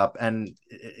backup, and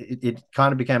it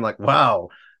kind of became like, wow,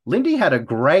 Lindy had a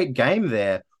great game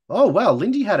there. Oh, wow,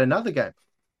 Lindy had another game.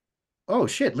 Oh,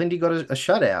 shit, Lindy got a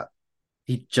shutout.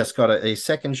 He just got a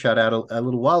second shutout a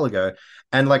little while ago.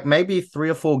 And like maybe 3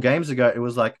 or 4 games ago, it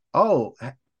was like, oh,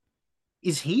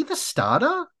 is he the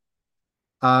starter?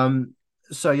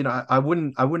 So I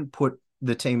wouldn't put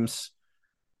the team's.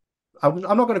 I'm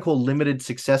not going to call limited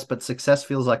success, but success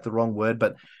feels like the wrong word.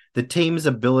 But the team's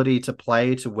ability to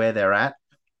play to where they're at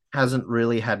hasn't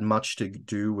really had much to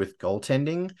do with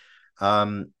goaltending.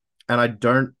 And I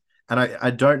don't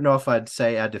know if I'd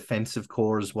say our defensive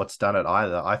core is what's done it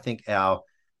either. I think our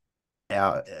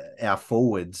our our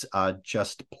forwards are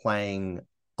just playing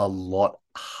a lot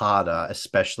harder,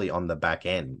 especially on the back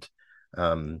end.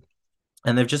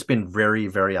 And they've just been very,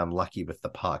 very unlucky with the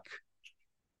puck.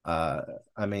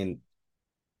 I mean,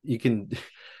 you can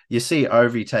you see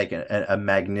Ovi take a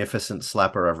magnificent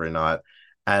slapper every night,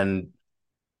 and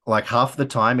like half the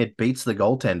time it beats the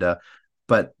goaltender,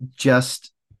 but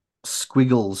just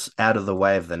squiggles out of the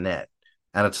way of the net.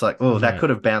 And it's like, oh, that Right. could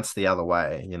have bounced the other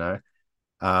way, you know.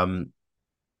 Um,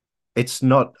 it's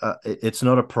not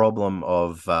a problem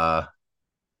of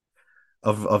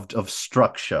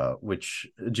structure. Which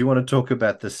do you want to talk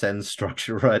about the Sens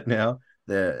structure right now?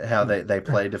 How they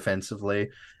play defensively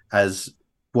as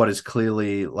what is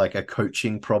clearly like a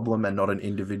coaching problem and not an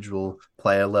individual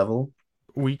player level.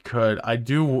 We could. I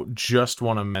do just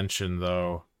want to mention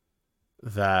though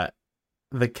that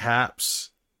the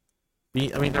Caps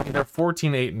I mean they're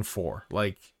 14-8-4.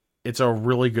 Like it's a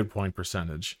really good point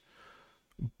percentage.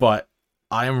 But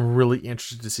I am really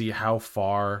interested to see how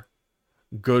far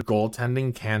good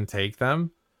goaltending can take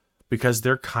them because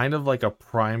they're kind of like a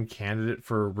prime candidate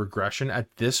for regression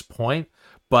at this point.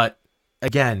 But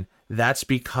again, that's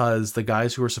because the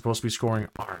guys who are supposed to be scoring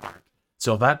aren't.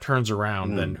 So if that turns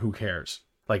around, then who cares?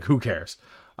 Like, who cares?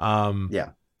 Yeah.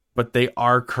 But they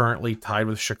are currently tied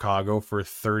with Chicago for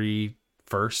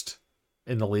 31st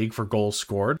in the league for goals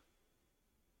scored.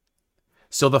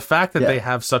 So the fact that Yeah. they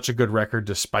have such a good record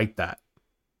despite that,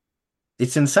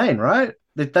 It's insane, right?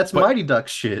 That's but Mighty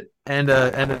Ducks shit. and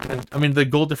I mean the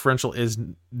goal differential is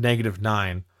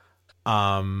 -9,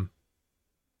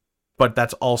 but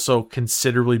that's also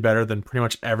considerably better than pretty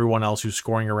much everyone else who's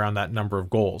scoring around that number of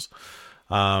goals.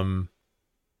 Um,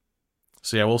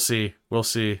 so yeah, we'll see.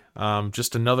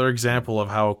 Just another example of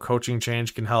how coaching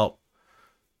change can help.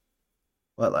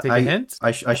 Well, Take a hint,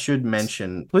 I should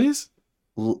mention please.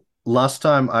 last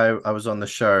time I was on the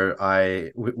show,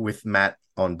 with Matt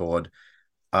on board,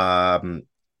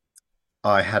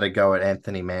 I had a go at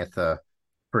Anthony Mantha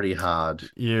pretty hard.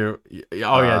 Oh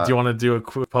yeah. Do you want to do a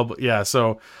quick public? Yeah.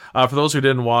 So, for those who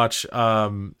didn't watch,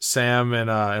 Sam and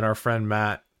our friend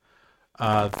Matt,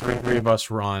 three of us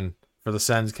were on for the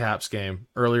Sens Caps game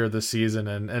earlier this season,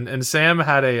 and Sam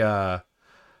had a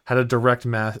direct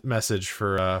message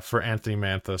for Anthony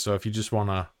Mantha. So if you just want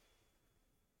to,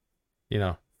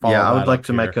 follow Yeah, I would that like up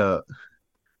to make here.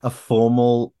 a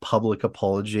formal public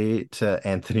apology to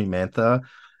Anthony Mantha.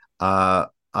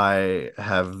 I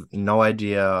have no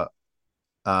idea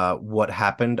what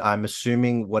happened. I'm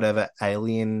assuming whatever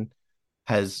alien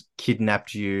has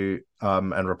kidnapped you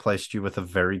and replaced you with a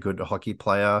very good hockey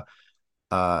player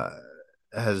uh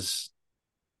has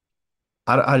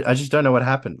I just don't know what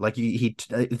happened. Like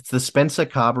it's the Spencer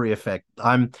Carberry effect.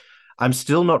 I'm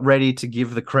still not ready to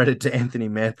give the credit to Anthony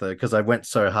Mantha because I went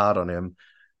so hard on him.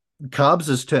 Carbs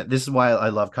has turned. This is why I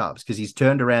love Carbs because he's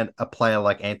turned around a player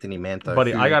like Anthony Mantha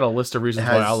Buddy, I who got a list of reasons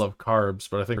why I has love carbs,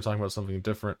 but I think we're talking about something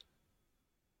different.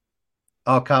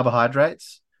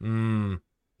 carbohydrates. Mm,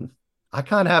 I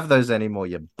can't have those anymore,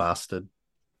 you bastard.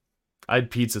 I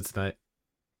had pizza tonight.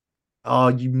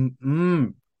 Oh,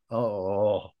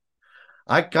 oh,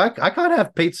 I can't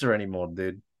have pizza anymore,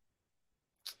 dude.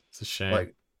 It's a shame.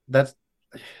 Like that's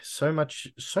so much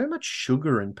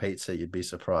sugar in pizza. You'd be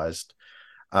surprised.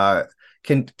 Uh,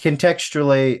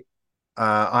 contextually,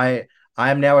 I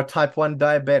am now a type 1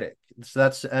 diabetic. So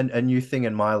that's a new thing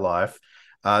in my life.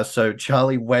 So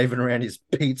Charlie waving around his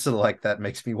pizza like that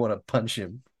makes me want to punch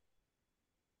him.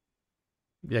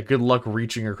 Yeah, good luck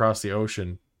reaching across the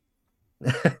ocean.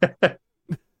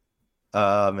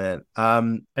 Oh man.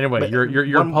 Anyway, But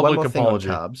your one public more thing on apology.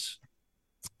 carbs.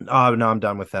 Oh no, I'm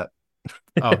done with that.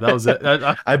 Oh, that was it.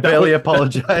 I That barely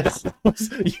apologize.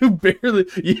 you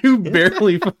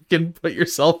barely fucking put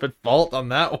yourself at fault on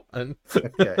that one.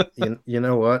 Okay, you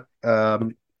know what?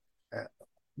 I'm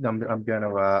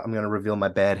gonna reveal my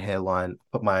bad hairline,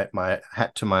 put my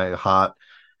hat to my heart,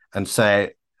 and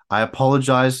say I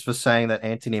apologize for saying that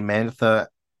Anthony Mantha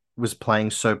was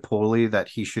playing so poorly that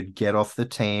he should get off the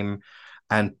team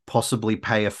and possibly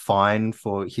pay a fine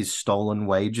for his stolen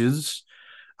wages.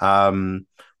 Um,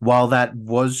 while that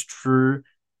was true,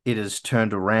 it has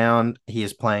turned around. He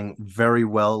is playing very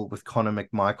well with Connor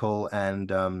McMichael and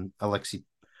Alexi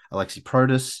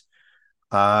Protas.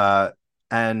 Uh,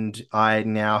 and I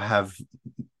now have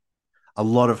a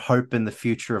lot of hope in the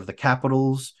future of the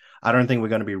Capitals. I don't think we're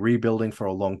going to be rebuilding for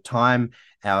a long time.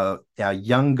 Our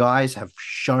young guys have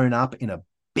shown up in a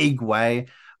big way,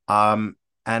 and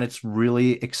it's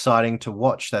really exciting to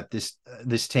watch that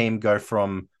this team go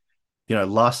from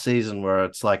last season where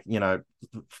it's like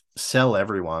sell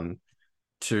everyone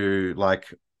to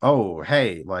like, oh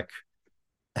hey, like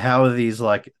how are these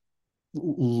like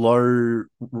low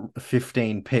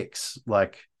 15 picks,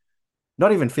 like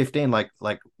not even 15, like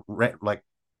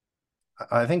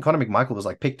I think Conor McMichael was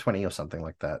like pick 20 or something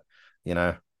like that, you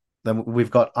know. Then we've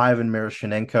got Ivan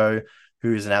Miroshnichenko,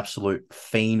 who's an absolute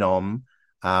phenom.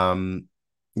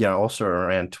 Also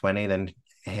around 20, then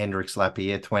Hendrix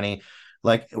Lapierre 20.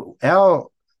 Like our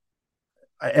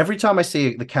every time I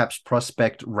see the Caps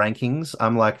prospect rankings,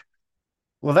 I'm like,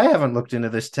 well, they haven't looked into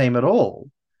this team at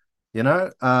all.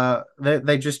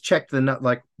 They just checked the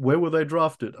like, where were they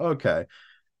drafted? Okay.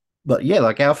 But yeah,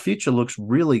 like our future looks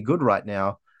really good right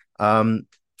now. And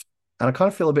I kind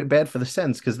of feel a bit bad for the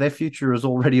Sens because their future is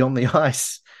already on the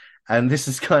ice. And this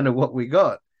is kind of what we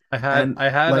got. And I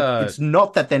had like it's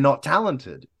not that they're not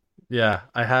talented. Yeah,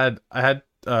 I had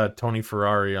Tony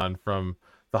Ferrari on from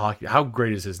the hockey. How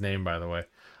great is his name, by the way?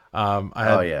 I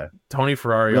had Yeah. Tony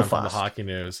Ferrari Real on from the fast. Hockey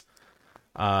News,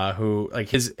 who like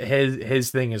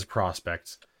his thing is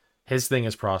prospects. His thing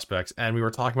is prospects, and we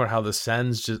were talking about how the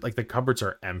Sens just like the cupboards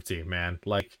are empty, man,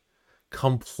 like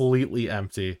completely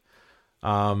empty.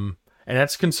 And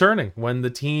that's concerning when the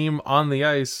team on the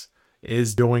ice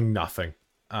is doing nothing.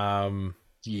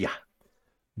 Yeah.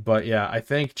 But yeah, I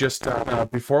think just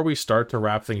before we start to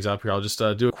wrap things up here, I'll just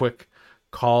do a quick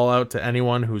call out to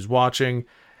anyone who's watching.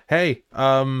 Hey,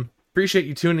 appreciate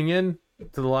you tuning in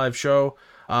to the live show.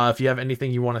 If you have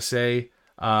anything you want to say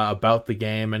about the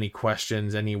game, any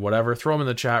questions, any whatever, throw them in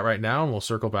the chat right now, and we'll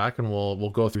circle back and we'll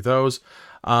go through those.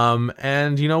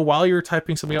 And while you're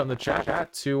typing something out in the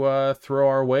chat to throw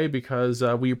our way, because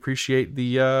we appreciate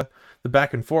the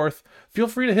back and forth, feel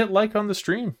free to hit like on the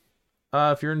stream.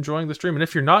 If you're enjoying the stream, and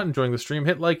if you're not enjoying the stream,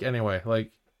 hit like anyway.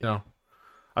 Like, I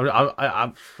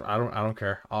don't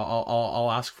care.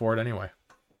 I'll ask for it anyway.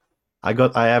 I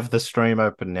have the stream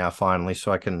open now finally,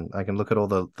 so I can look at all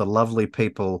the lovely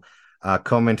people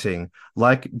commenting,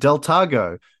 like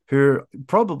Deltago, who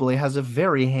probably has a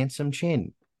very handsome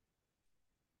chin.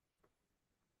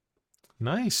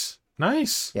 Nice.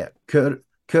 Yeah,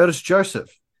 Curtis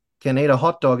Joseph can eat a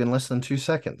hot dog in less than 2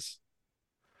 seconds.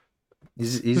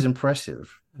 He's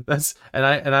impressive.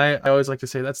 I always like to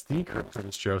say that's the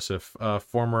Curtis Joseph,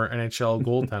 former NHL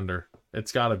goaltender.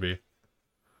 It's got to be.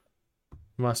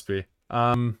 Must be.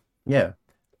 Yeah.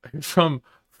 From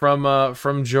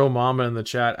Joe Mama in the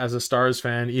chat, as a Stars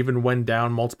fan, even when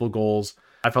down multiple goals,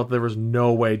 I felt there was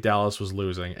no way Dallas was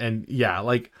losing. And yeah,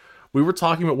 like we were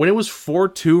talking about when it was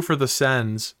 4-2 for the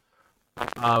Sens,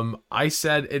 I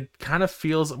said it kind of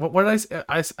feels what did I say?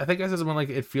 I think I said something like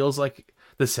it feels like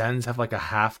the Sens have like a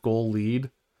half goal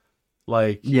lead.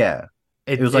 Like yeah.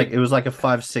 It was like a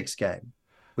 5-6 game,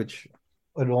 which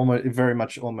it very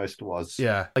much almost was.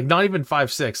 Yeah. Like not even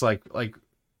 5-6, like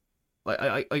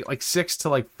 6 to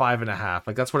like 5.5.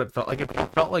 Like that's what it felt like. It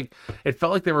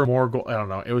felt like they were more goal. I don't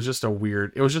know. It was just a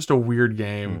weird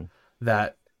game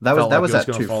that was at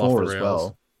 2-4 as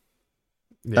well.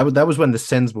 Yeah. That was when the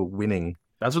Sens were winning.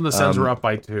 That's when the Sens were up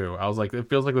by 2. I was like, it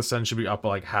feels like the Sens should be up by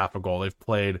like half a goal. They've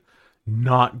played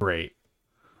not great.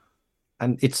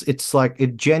 And it's like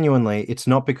it's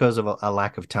not because of a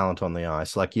lack of talent on the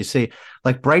ice. Like you see,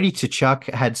 like Brady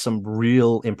Tkachuk had some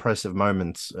real impressive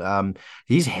moments.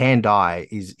 His hand-eye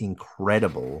is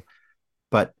incredible,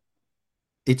 but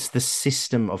it's the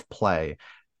system of play.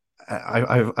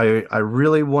 I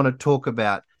really want to talk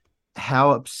about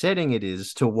how upsetting it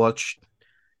is to watch,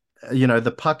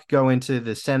 the puck go into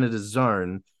the Senators'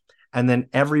 zone, and then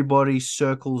everybody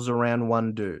circles around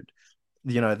one dude.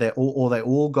 They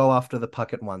all go after the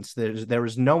puck at once. There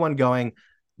is no one going,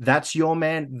 that's your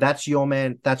man, that's your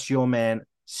man, that's your man.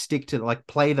 Stick to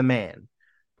play the man,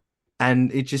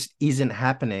 and it just isn't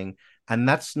happening. And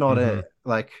that's not a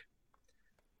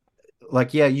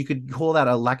yeah, you could call that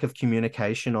a lack of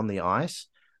communication on the ice,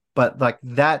 but like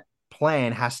that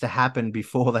plan has to happen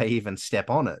before they even step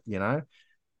on it,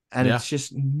 and it's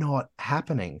just not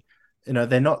happening.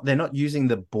 They're not using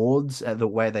the boards the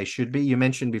way they should be. You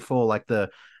mentioned before, like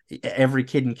every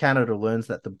kid in Canada learns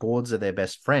that the boards are their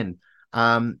best friend.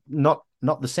 Not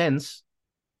the Sens.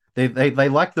 They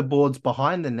like the boards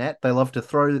behind the net. They love to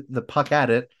throw the puck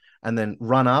at it and then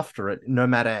run after it, no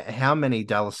matter how many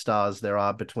Dallas Stars there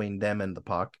are between them and the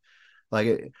puck.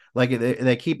 Like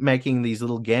they keep making these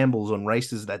little gambles on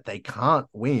races that they can't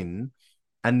win,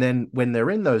 and then when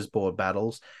they're in those board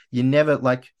battles, you never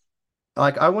like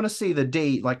I want to see the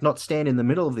D not stand in the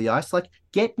middle of the ice,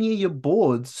 get near your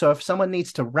boards. So if someone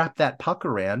needs to wrap that puck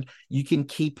around, you can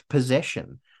keep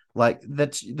possession.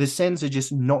 That's the Sens are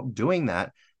just not doing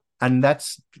that. And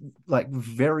that's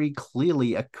very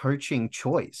clearly a coaching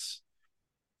choice.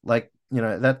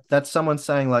 That's someone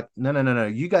saying no,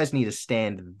 you guys need to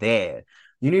stand there.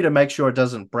 You need to make sure it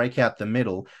doesn't break out the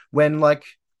middle. When like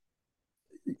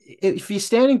if you're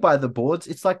standing by the boards,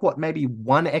 it's like what, maybe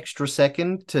 1 extra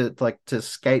second to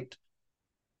skate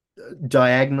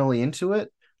diagonally into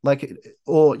it, like,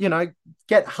 or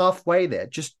get halfway there.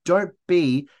 Just don't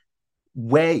be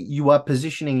where you are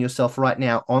positioning yourself right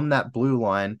now on that blue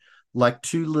line, like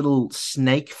two little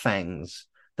snake fangs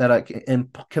that are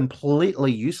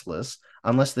completely useless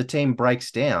unless the team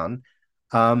breaks down.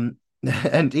 And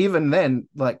even then,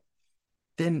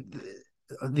 then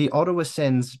the Ottawa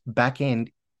Sens back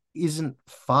end isn't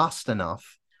fast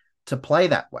enough to play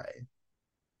that way.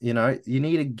 You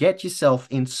need to get yourself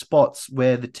in spots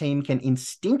where the team can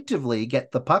instinctively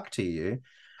get the puck to you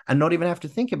and not even have to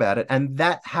think about it. And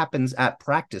that happens at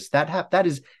practice. That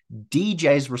is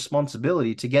DJ's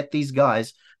responsibility to get these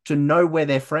guys to know where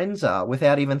their friends are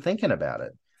without even thinking about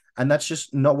it. And that's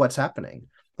just not what's happening.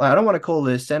 Like, I don't want to call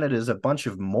the Senators a bunch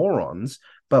of morons,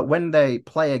 but when they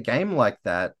play a game like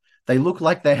that, they look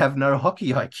like they have no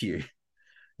hockey IQ.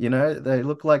 They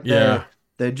look like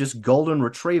they're just golden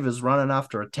retrievers running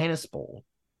after a tennis ball.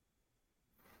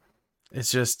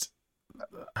 It's just,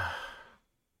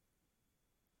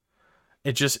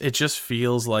 it just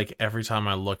feels like every time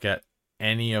I look at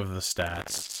any of the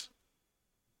stats,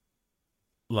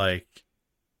 like.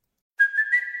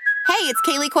 Hey, it's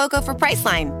Kaylee Cuoco for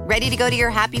Priceline. Ready to go to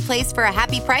your happy place for a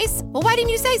happy price? Well, why didn't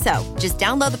you say so? Just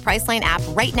download the Priceline app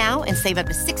right now and save up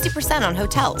to 60% on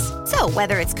hotels. So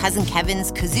whether it's Cousin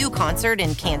Kevin's Kazoo concert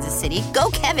in Kansas City,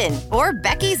 go Kevin, or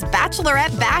Becky's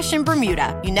Bachelorette Bash in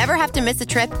Bermuda, you never have to miss a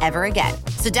trip ever again.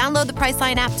 So download the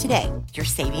Priceline app today. Your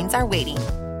savings are waiting.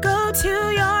 Go to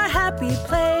your happy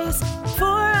place for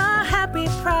a happy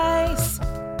price.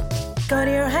 Go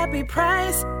to your happy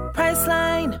price,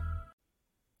 Priceline.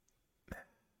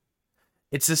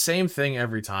 It's the same thing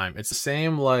every time. It's the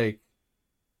same, like,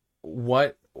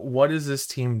 what is this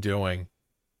team doing?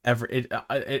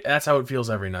 That's how it feels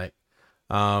every night.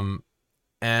 And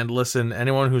listen,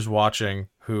 anyone who's watching,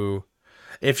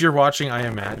 if you're watching, I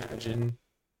imagine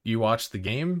you watched the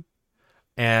game.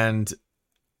 And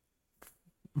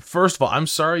first of all, I'm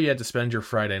sorry you had to spend your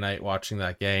Friday night watching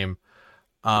that game.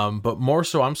 But more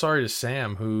so, I'm sorry to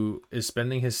Sam, who is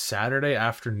spending his Saturday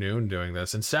afternoon doing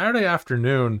this. And Saturday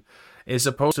afternoon is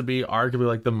supposed to be arguably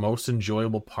like the most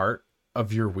enjoyable part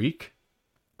of your week.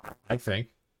 I think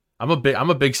I'm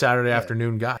a big Saturday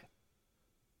afternoon guy.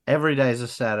 Every day's a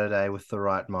Saturday with the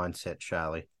right mindset,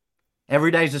 Charlie.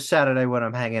 Every day's a Saturday when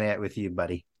I'm hanging out with you,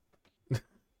 buddy.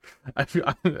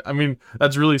 I mean,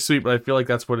 that's really sweet, but I feel like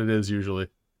that's what it is usually.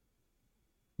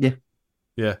 Yeah.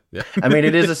 I mean,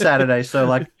 it is a Saturday, so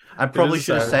like I probably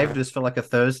should have saved this for like a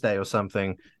Thursday or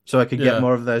something, so I could get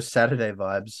more of those Saturday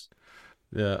vibes.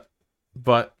 Yeah.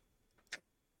 But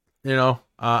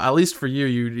at least for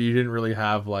you didn't really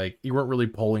have, like, you weren't really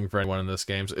polling for anyone in this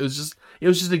game. So it was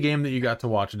just a game that you got to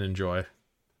watch and enjoy.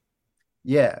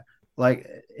 Yeah, like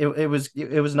it was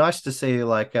nice to see,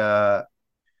 like,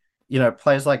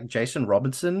 players like Jason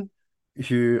Robinson,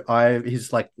 who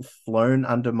he's like flown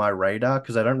under my radar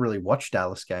because I don't really watch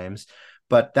Dallas games,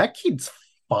 but that kid's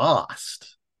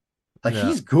fast. Like,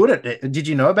 he's good at it. Did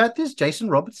you know about this? Jason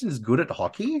Robinson is good at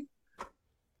hockey.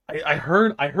 I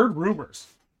heard rumors.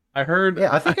 I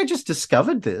think I just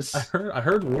discovered this. I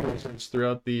heard rumors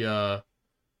throughout the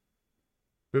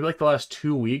maybe like the last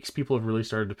 2 weeks. People have really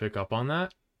started to pick up on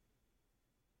that.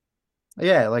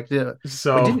 Yeah, like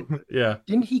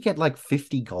didn't he get like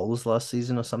 50 goals last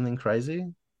season or something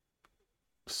crazy?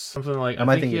 Something like. Am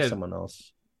I thinking of someone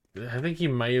else? I think he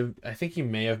may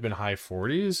have been high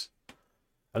 40s.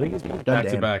 I think he's back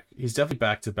to back. He's definitely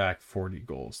back to back 40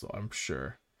 goals though, I'm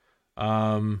sure.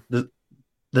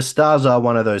 The Stars are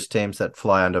one of those teams that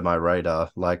fly under my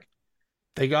radar. Like,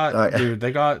 they got Miro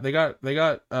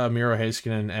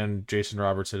Heiskanen and Jason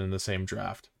Robertson in the same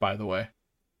draft, by the way.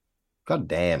 God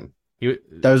damn.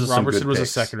 Robertson was a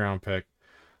second round pick.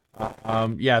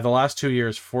 The last 2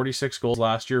 years, 46 goals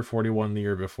last year, 41 the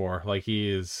year before. Like,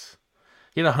 he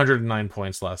had 109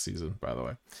 points last season, by the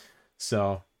way.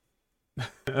 So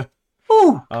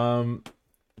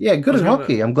yeah, good at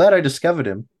hockey. I'm glad I discovered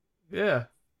him. Yeah.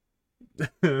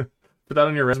 Put that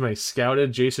on your resume.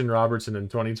 Scouted Jason Robertson in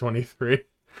 2023.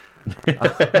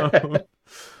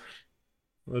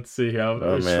 Let's see.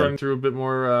 I'm just running through a bit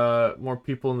more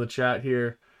people in the chat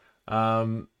here.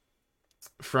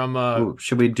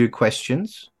 Should we do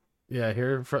questions? Yeah,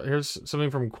 here's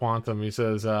something from Quantum. He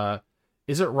says,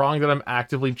 is it wrong that I'm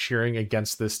actively cheering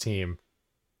against this team?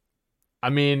 I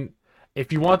mean,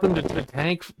 if you want them to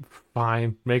tank,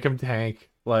 fine. Make them tank.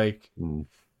 Like,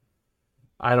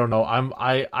 I don't know.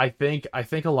 I think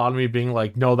a lot of me being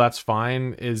like, no, that's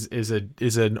fine is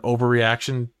an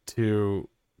overreaction to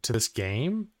this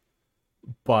game,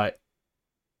 but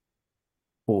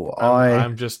Or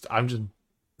I'm just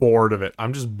bored of it.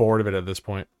 I'm just bored of it at this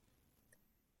point.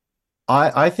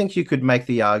 I think you could make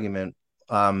the argument.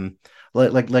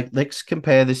 Let's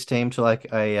compare this team to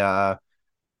like a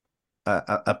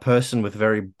person with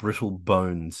very brittle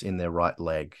bones in their right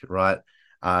leg, right?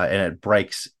 And it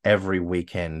breaks every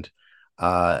weekend.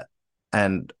 Uh,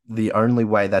 and the only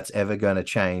way that's ever going to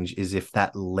change is if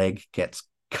that leg gets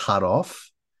cut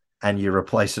off and you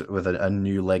replace it with a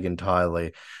new leg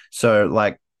entirely. So,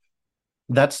 like,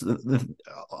 that's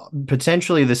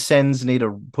potentially the Sens need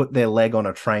to put their leg on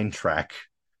a train track,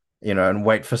 and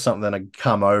wait for something to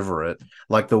come over it.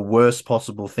 Like the worst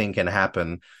possible thing can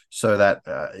happen so that,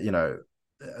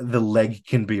 the leg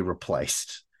can be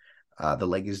replaced. The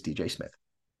leg is DJ Smith.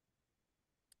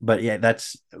 But yeah,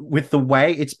 that's with the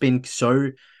way it's been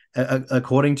so,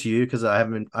 according to you, because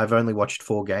I've only watched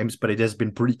 4 games, but it has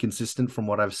been pretty consistent from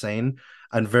what I've seen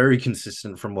and very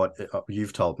consistent from what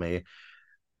you've told me.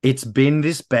 It's been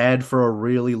this bad for a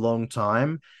really long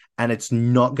time, and it's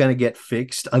not going to get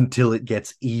fixed until it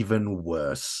gets even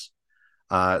worse.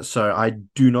 So I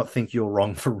do not think you're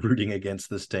wrong for rooting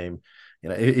against this team.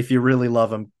 If you really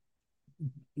love them,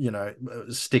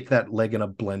 stick that leg in a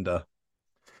blender.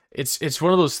 It's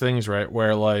one of those things, right,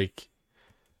 where like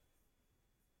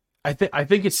I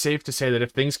think it's safe to say that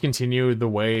if things continue the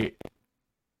way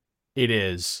it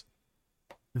is,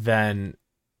 then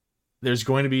there's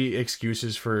going to be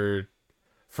excuses for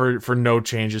no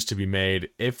changes to be made.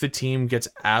 If the team gets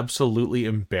absolutely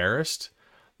embarrassed,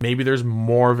 maybe there's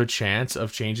more of a chance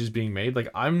of changes being made. Like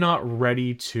I'm not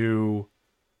ready to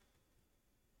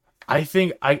I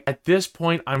think at this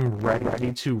point I'm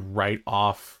ready to write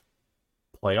off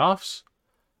playoffs.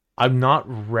 I'm not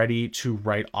ready to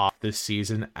write off this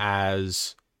season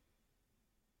as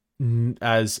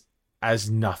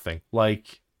nothing.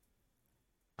 Like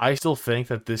I still think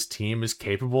that this team is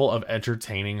capable of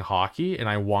entertaining hockey, and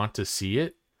I want to see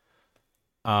it.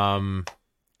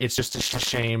 It's just a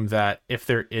shame that if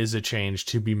there is a change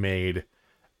to be made,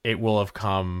 it will have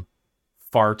come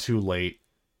far too late.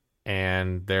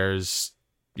 And there's,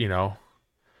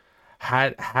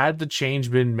 had the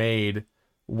change been made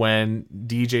when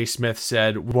DJ Smith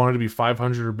said we wanted to be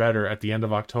 500 or better at the end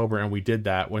of October, and we did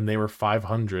that when they were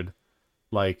 500,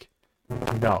 like,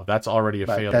 no, that's already a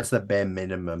failure. That's the bare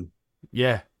minimum.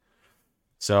 Yeah.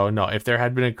 So no, if there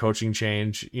had been a coaching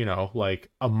change, like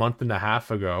a month and a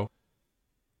half ago,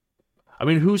 I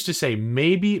mean, who's to say?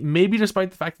 Maybe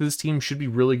despite the fact that this team should be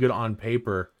really good on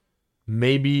paper,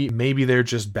 maybe they're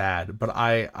just bad. But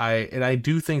I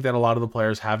do think that a lot of the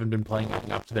players haven't been playing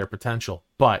up to their potential.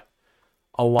 But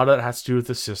a lot of that has to do with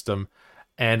the system,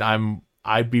 and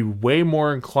I'd be way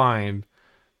more inclined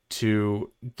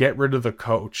to get rid of the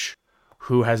coach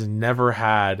who has never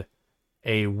had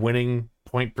a winning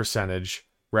point percentage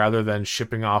rather than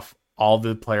shipping off all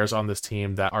the players on this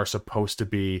team that are supposed to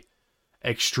be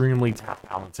extremely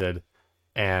talented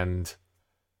and,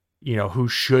 who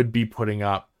should be putting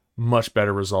up much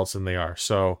better results than they are.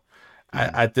 So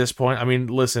at this point, I mean,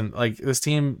 listen, like this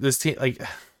team, like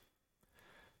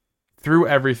through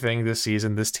everything this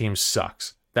season, this team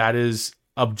sucks. That is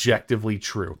objectively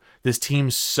true. This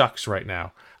team sucks right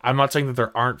now. I'm not saying that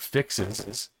there aren't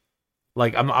fixes.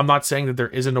 Like, I'm not saying that there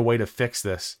isn't a way to fix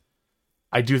this.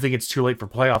 I do think it's too late for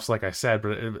playoffs, like I said,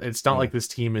 but it's not like this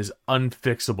team is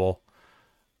unfixable.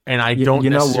 And I don't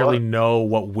necessarily know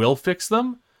what will fix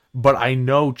them, but I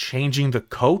know changing the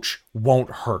coach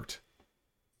won't hurt.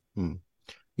 You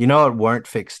know it won't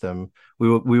fix them.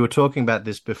 We were talking about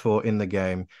this before in the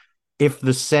game. If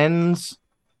the Sens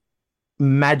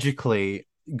magically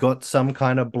got some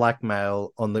kind of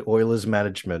blackmail on the Oilers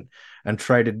management and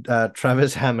traded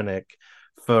Travis Hamonic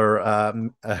for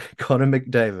Connor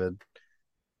McDavid,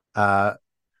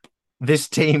 this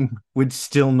team would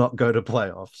still not go to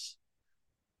playoffs.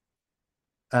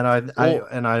 And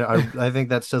I think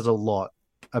that says a lot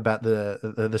about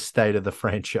the state of the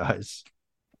franchise.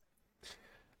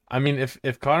 I mean,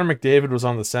 if Connor McDavid was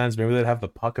on the Sens, maybe they'd have the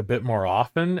puck a bit more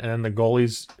often, and then the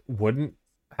goalies wouldn't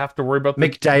have to worry about the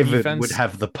McDavid defense. Would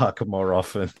have the puck more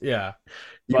often. Yeah,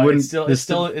 You but wouldn't. it's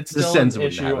still Sens an wouldn't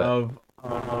issue have it.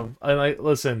 of I like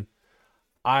listen.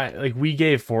 We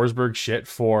gave Forsberg shit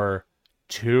for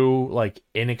 2 like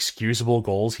inexcusable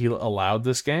goals he allowed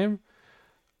this game.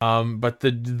 But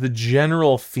the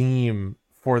general theme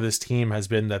for this team has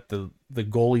been that the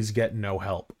goalies get no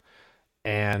help,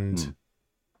 and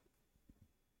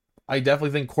I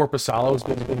definitely think Korpisalo has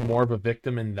been more of a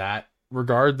victim in that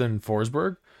regard than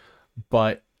Forsberg.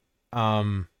 But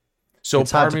so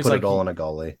It's hard part of to me is put like, it all on a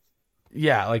goalie.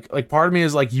 yeah, like part of me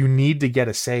is like, you need to get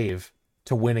a save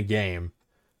to win a game.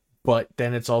 But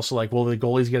then it's also like, well, the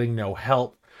goalie's getting no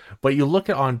help. But you look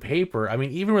at on paper, I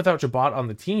mean, even without Jabot on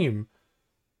the team,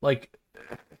 like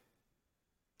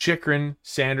Chikrin,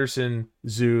 Sanderson,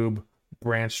 Zub,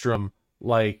 Brandstrom,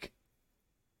 like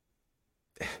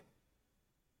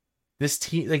this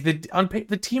team, like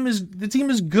the team is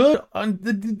good. On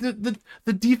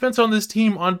the defense on this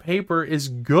team on paper is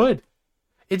good.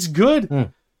 It's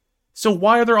good. So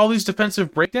why are there all these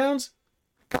defensive breakdowns?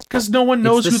 Because no one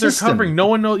knows who they're covering. No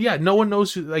one knows. Yeah, no one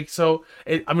knows who. Like, so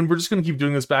I mean, we're just gonna keep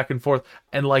doing this back and forth.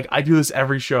 And like, I do this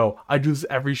every show.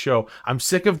 I'm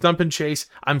sick of dump and chase.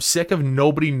 I'm sick of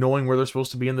nobody knowing where they're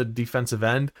supposed to be in the defensive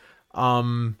end.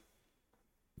 Like,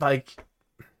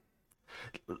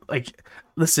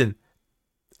 listen.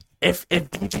 If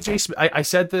DJ Smith, I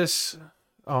said this.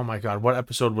 Oh my God, what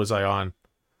episode was I on?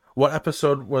 What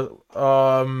episode was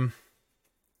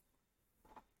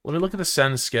Let me look at the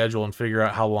Sens schedule and figure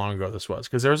out how long ago this was.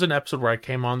 Because there was an episode where I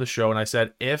came on the show and I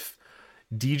said, if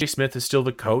DJ Smith is still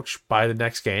the coach by the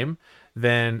next game,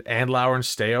 then Andlauer and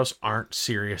Staios aren't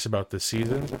serious about this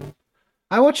season.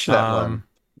 I watched that one.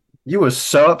 You were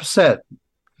so upset.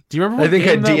 Do you remember what I think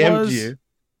game I DM'd that was? you.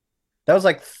 That was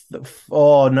like,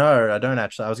 oh no, I don't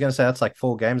actually. I was going to say that's like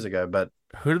 4 games ago, but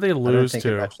Who did they I don't lose think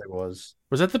to? it actually was.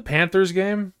 Was that the Panthers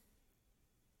game?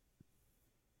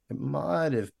 It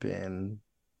might have been.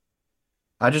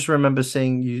 I just remember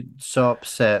seeing you so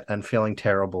upset and feeling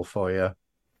terrible for you.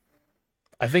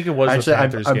 I think it was Actually, the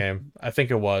Panthers game. I think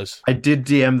it was. I did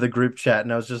DM the group chat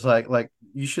and I was just like,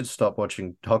 you should stop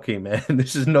watching hockey, man.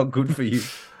 This is not good for you.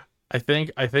 I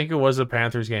think it was the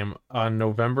Panthers game on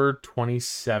November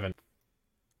 27th.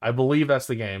 I believe that's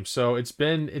the game. So it's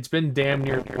been damn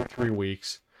near 3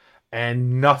 weeks,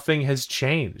 and nothing has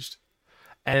changed.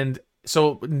 And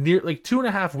so near like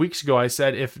 2.5 weeks ago, I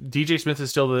said if DJ Smith is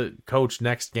still the coach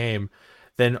next game,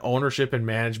 then ownership and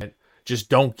management just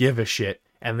don't give a shit,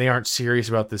 and they aren't serious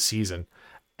about this season.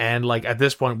 And like at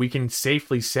this point, we can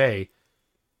safely say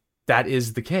that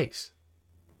is the case.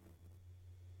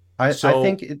 I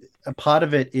think a part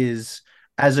of it is,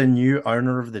 as a new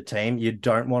owner of the team, you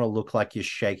don't want to look like you're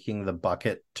shaking the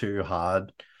bucket too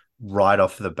hard right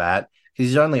off the bat,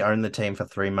 because you only own the team for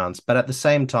 3 months. But at the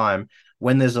same time,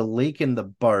 when there's a leak in the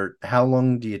boat, how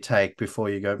long do you take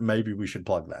before you go, maybe we should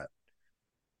plug that?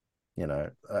 You know,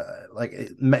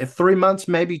 3 months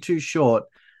may be too short,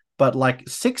 but like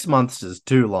 6 months is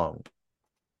too long.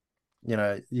 You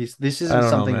know, this isn't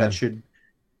something that should,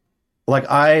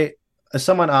 like,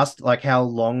 someone asked like how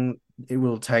long it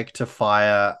will take to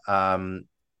fire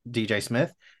DJ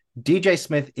Smith. DJ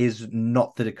Smith is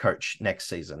not the coach next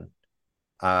season.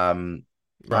 Right.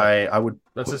 I would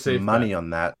put money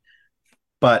on that.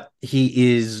 But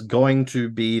he is going to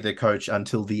be the coach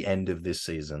until the end of this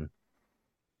season.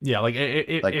 Yeah, like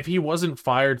if he wasn't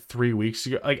fired 3 weeks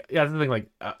ago, like that's the thing. Like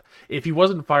if he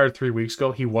wasn't fired 3 weeks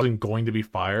ago, he wasn't going to be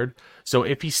fired. So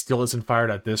if he still isn't fired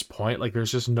at this point, like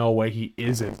there's just no way he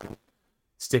isn't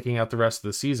sticking out the rest of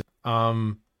the season.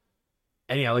 And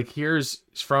yeah, like here's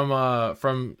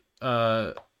from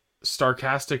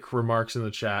sarcastic remarks in the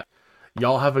chat.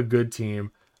 Y'all have a good team.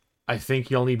 I think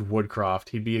y'all need Woodcroft.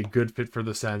 He'd be a good fit for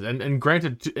the Sens. And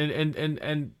granted,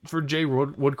 and for Jay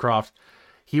Woodcroft,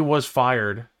 he was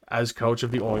fired as coach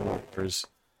of the Oilers,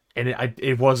 and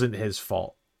it wasn't his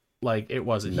fault. Like it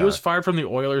wasn't. No. He was fired from the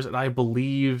Oilers, and I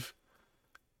believe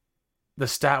the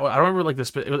stat. I don't remember like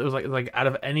it was like out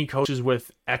of any coaches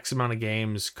with X amount of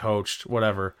games coached,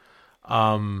 whatever.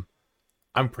 I'm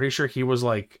pretty sure he was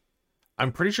like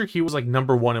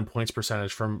number 1 in points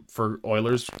percentage for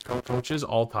Oilers coaches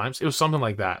all times. It was something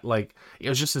like that. Like it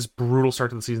was just this brutal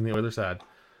start to the season the Oilers had.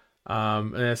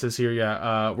 And it says here,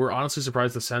 we're honestly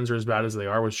surprised the Sens are as bad as they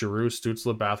are with Giroux,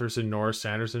 Stützle, Batherson, Norris,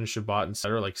 Sanderson, Chabot, and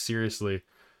Sutter. Like seriously,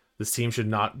 this team should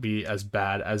not be as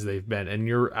bad as they've been. And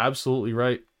you're absolutely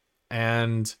right.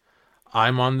 And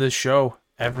I'm on this show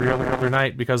every other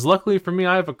night because luckily for me,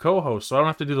 I have a co-host, so I don't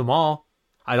have to do them all.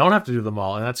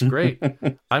 And that's great.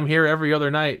 I'm here every other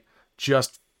night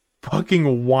just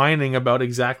fucking whining about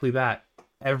exactly that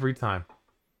every time.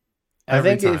 I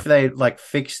think if they like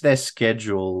fix their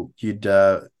schedule, you'd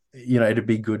it'd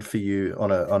be good for you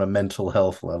on a mental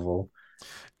health level,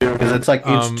 because it's like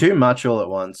it's too much all at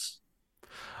once.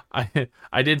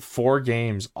 I did 4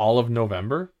 games all of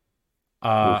November.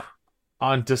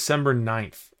 On December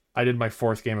 9th, I did my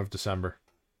 4th game of December.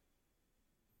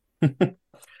 The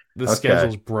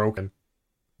schedule's broken.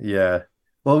 Yeah.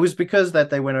 Well, it was because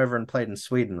that they went over and played in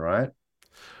Sweden, right?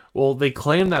 Well, they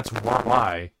claim that's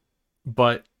why,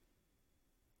 but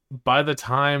by the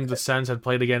time the Sens had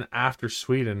played again after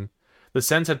Sweden, the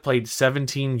Sens had played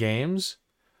 17 games.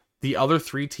 The other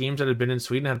 3 teams that had been in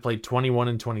Sweden had played 21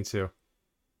 and 22.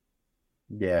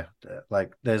 Yeah,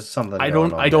 like there's something I going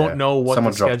don't on I don't there. know what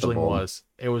Someone the dropped the scheduling ball. was.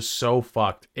 It was so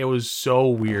fucked. It was so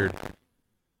weird.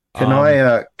 Can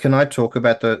I talk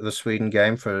about the Sweden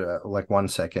game for like 1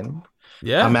 second?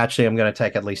 Yeah. I'm going to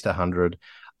take at least 100.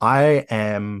 I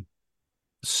am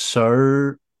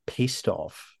so pissed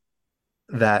off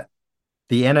that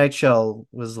the NHL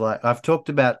was like, I've talked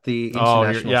about the Oh,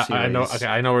 international yeah, I know. Okay, series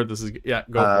I know where this is. Yeah,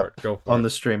 go for it. Go for on it. the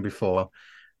stream before.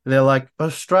 They're like,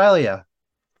 Australia,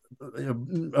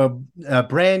 a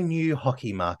brand new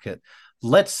hockey market.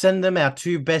 Let's send them our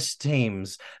 2 best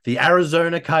teams, the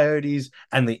Arizona Coyotes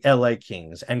and the LA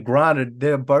Kings. And granted,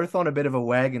 they're both on a bit of a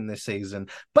wagon this season,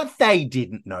 but they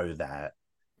didn't know that.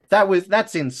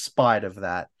 That's in spite of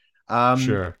that.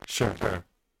 Sure.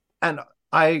 And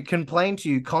I complain to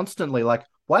you constantly, like,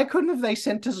 why couldn't have they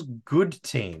sent us good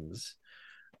teams?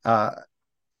 And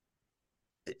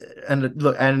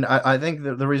look, and I think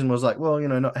that the reason was like, well,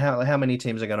 not how many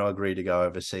teams are going to agree to go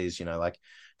overseas? Like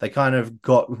they kind of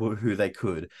got who they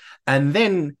could, and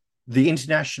then the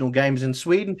international games in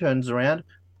Sweden turns around.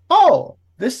 Oh,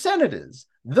 the Senators,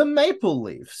 the Maple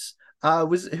Leafs. Who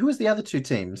was the other 2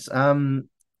 teams? Detroit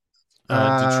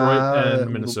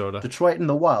and Minnesota. Detroit and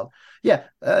the Wild. Yeah.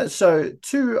 So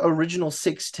 2 original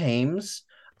 6 teams.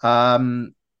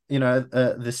 The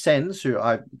Sens, who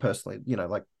I personally,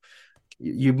 like.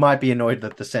 You might be annoyed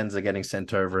that the Sens are getting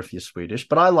sent over if you're Swedish,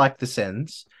 but I like the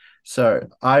Sens. So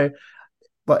I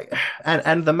like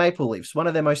and the Maple Leafs, one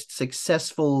of their most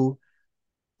successful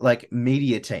like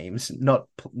media teams, not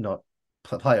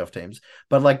playoff teams,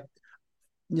 but like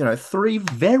 3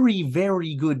 very,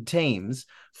 very good teams,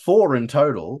 4 in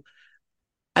total,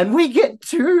 and we get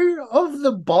 2 of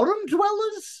the bottom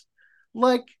dwellers.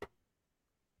 Like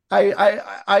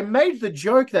I made the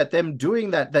joke that them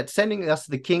doing that sending us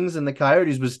the Kings and the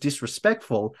Coyotes was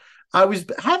disrespectful. I was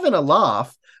having a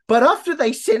laugh, but after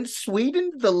they sent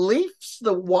Sweden, the Leafs,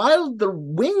 the Wild, the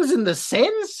Wings, and the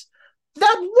Sens,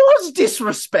 that was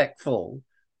disrespectful.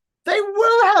 They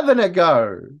were having a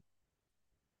go.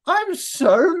 I'm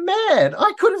so mad.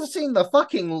 I could have seen the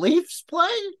fucking Leafs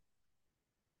play.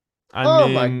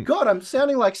 My God, I'm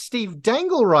sounding like Steve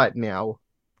Dangle right now.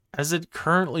 As it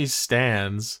currently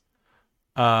stands,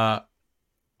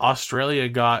 Australia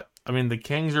got. I mean, the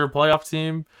Kings are a playoff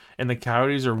team, and the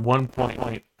Coyotes are 1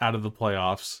 point out of the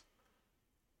playoffs.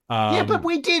 Yeah, but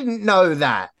we didn't know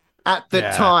that at the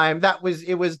time.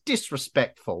 It was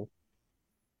disrespectful.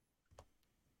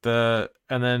 And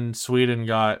then Sweden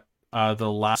got the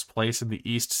last place in the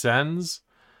East Sens,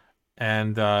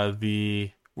 and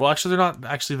actually they're not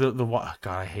actually the God,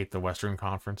 I hate the Western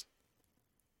Conference.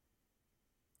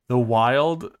 The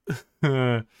Wild,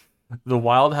 the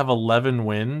Wild have 11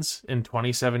 wins in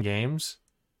 27 games.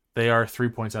 They are 3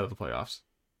 points out of the playoffs.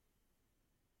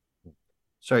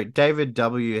 Sorry, David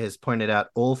W. has pointed out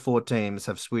all 4 teams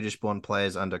have Swedish-born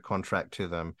players under contract to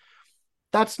them.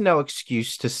 That's no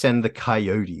excuse to send the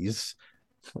Coyotes.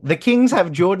 The Kings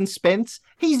have Jordan Spence.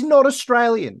 He's not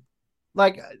Australian.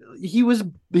 Like he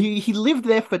lived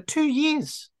there for 2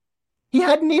 years.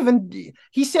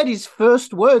 He said his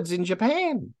first words in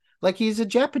Japan. Like he's a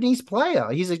Japanese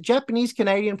player. He's a Japanese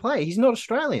Canadian player. He's not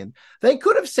Australian. They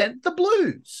could have sent the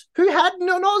Blues, who had an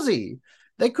Aussie.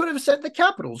 They could have sent the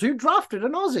Capitals, who drafted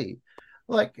an Aussie.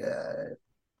 Like,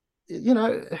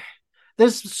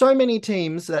 there's so many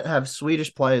teams that have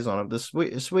Swedish players on them. The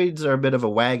Swedes are a bit of a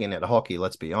wagon at hockey,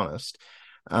 let's be honest.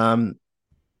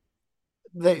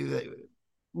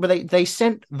 They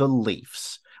sent the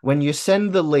Leafs. When you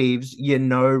send the Leafs, you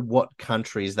know what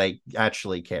countries they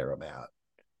actually care about.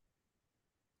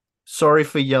 Sorry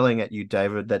for yelling at you,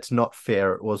 David. That's not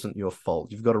fair. It wasn't your fault.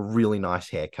 You've got a really nice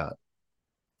haircut.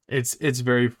 It's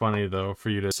very funny, though, for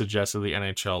you to suggest that the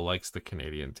NHL likes the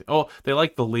Canadian team. Oh, they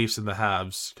like the Leafs and the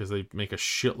Habs because they make a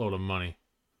shitload of money.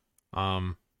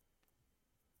 I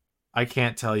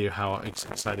can't tell you how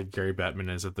excited Gary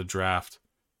Bettman is that the draft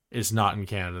is not in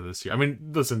Canada this year. I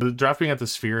mean, listen, the draft being at the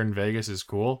Sphere in Vegas is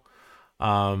cool.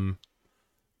 The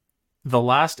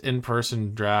last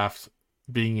in-person draft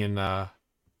being in... not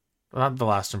the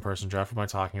last in-person draft. What am I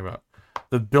talking about?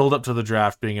 The build-up to the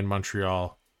draft being in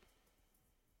Montreal.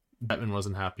 Bettman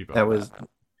wasn't happy about that. Was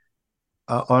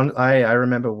I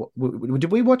remember.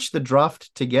 Did we watch the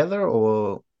draft together,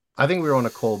 or I think we were on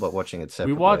a call but watching it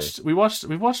separately? We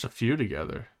watched a few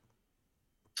together.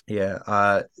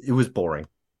 Yeah, it was boring.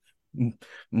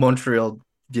 Montreal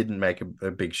didn't make a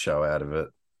big show out of it.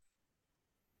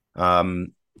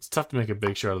 It's tough to make a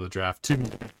big show out of the draft, to be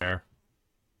fair.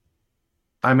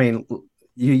 I mean,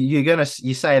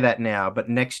 you say that now, but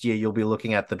next year you'll be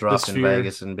looking at the The draft in Sphere.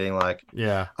 Vegas and being like,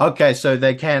 Yeah. okay, so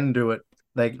they can do it.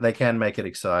 They can make it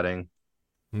exciting.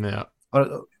 Yeah.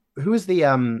 Uh, Who was the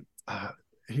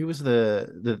who was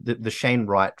the Shane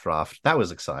Wright draft? That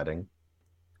was exciting.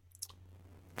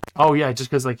 Oh yeah, just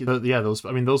because like yeah, those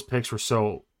I mean those picks were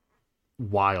so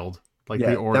wild. Like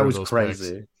the Yeah, that order of was those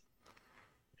picks. crazy.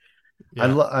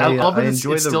 Yeah. I love I that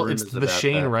enjoy it's the still it's rumors the about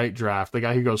Shane that. Wright draft. The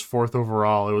guy who goes fourth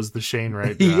overall. It was the Shane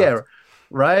Wright Yeah, draft.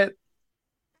 right.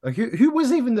 Like, who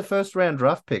was even the first round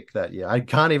draft pick that year? I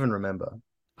can't even remember.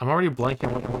 I'm already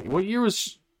blanking. What year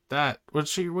was that?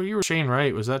 What year was Shane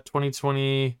Wright? Was that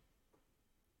 2022?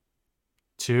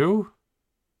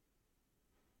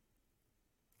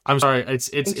 I'm sorry. I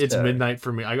think It's so. midnight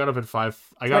for me. I got up at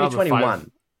 5. I got up at 5.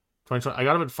 2021. 2020, I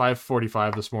got up at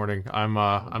 5:45 this morning.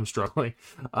 I'm struggling.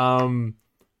 Um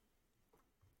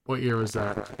what year was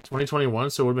that? 2021,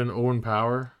 so it would have been Owen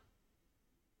Power.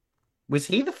 Was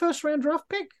he the first round draft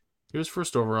pick? He was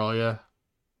first overall, yeah.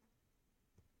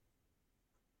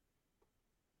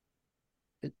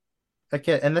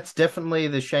 Okay, and that's definitely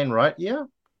the Shane Wright year.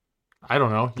 I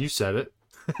don't know. You said it.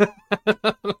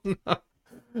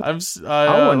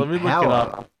 Owen let me look it Power.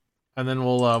 up and then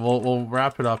we'll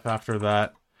wrap it up after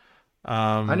that.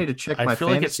 I need to check I my feel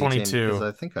like it's fantasy team because 22.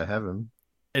 I think I have him.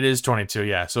 It is 22,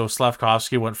 yeah. So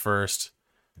Slavkovsky went first,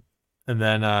 and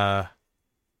then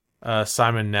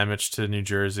Simon Nemec to New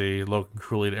Jersey, Logan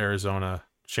Cooley to Arizona,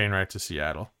 Shane Wright to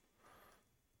Seattle.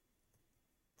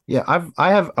 Yeah,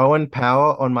 I have Owen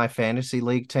Power on my fantasy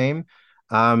league team.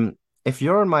 If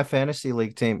you're on my fantasy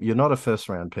league team, you're not a first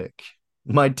round pick.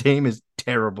 My team is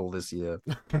terrible this year.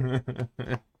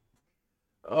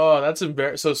 Oh, that's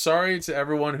embarrassing. So sorry to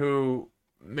everyone who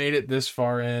made it this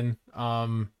far in,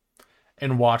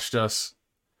 and watched us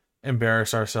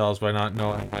embarrass ourselves by not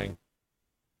knowing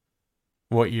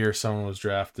what year someone was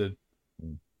drafted.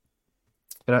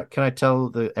 Can I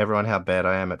tell everyone how bad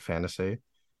I am at fantasy?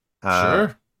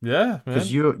 Sure. Yeah,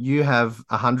 Because man. you have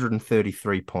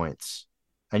 133 points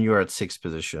and you're at sixth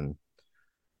position.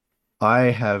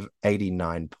 I have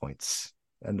 89 points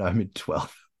and I'm in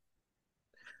 12th.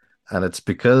 And it's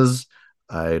because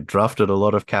I drafted a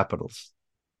lot of capitals.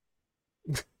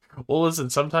 Well, listen,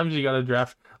 sometimes you gotta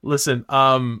draft. Listen,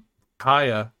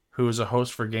 Kaya, who is a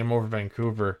host for Game Over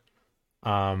Vancouver,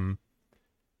 um,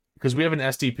 because we have an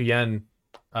SDPN,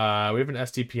 we have an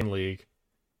SDPN league,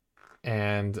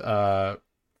 and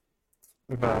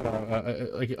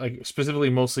like specifically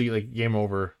mostly like Game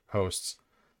Over hosts,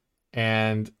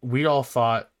 and we all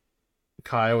thought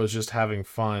Kaya was just having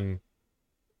fun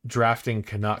drafting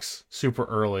Canucks super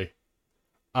early.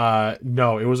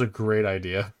 No, it was a great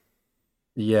idea.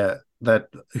 Yeah, that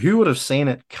who would have seen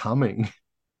it coming?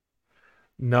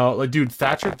 No, like, dude,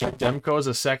 Thatcher Demko is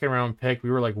a second round pick. We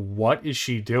were like, what is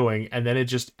she doing? And then it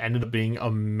just ended up being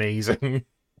amazing.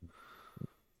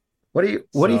 What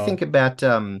do you So, think about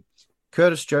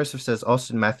Curtis Joseph says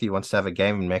Austin Matthew wants to have a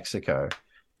game in Mexico.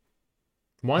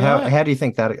 why not? How do you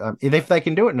think that if they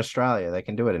can do it in Australia, they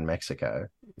can do it in Mexico?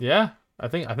 Yeah, I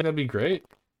think that'd be great.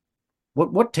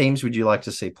 What teams would you like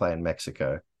to see play in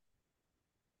Mexico?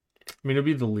 I mean, it'd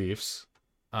be the Leafs.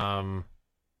 Um,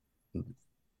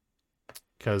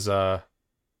 because I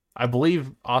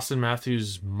believe Austin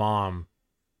Matthews' mom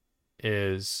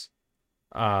is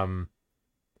um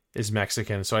is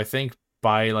Mexican. So I think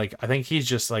I think he's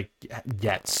just like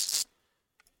gets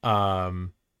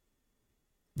um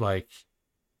like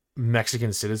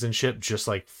Mexican citizenship just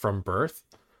like from birth.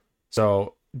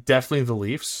 So definitely the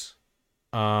Leafs.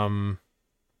 Um,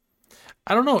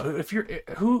 I don't know if you're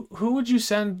who would you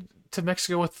send to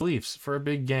Mexico with the Leafs for a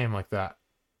big game like that?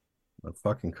 The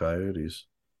fucking Coyotes.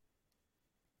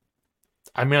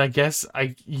 I mean, I guess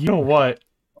you know what?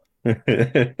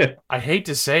 I hate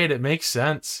to say it, it makes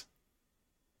sense.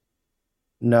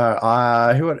 No,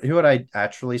 who would I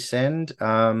actually send?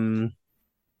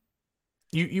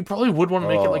 You probably would want to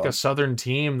make it like a Oh, southern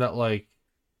team that like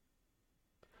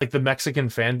the Mexican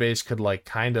fan base could like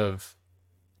kind of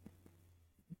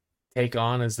take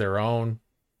on as their own.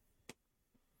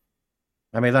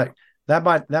 I mean that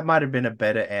might have been a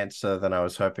better answer than I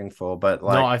was hoping for, but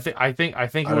No, like I think it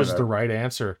I don't was the know. right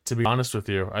answer, to be honest with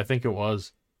you. I think it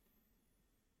was.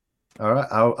 All right,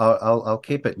 I'll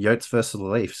keep it. Yotes versus the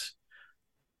Leafs.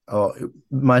 Oh,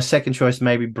 my second choice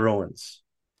maybe Bruins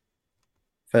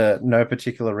for no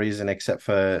particular reason except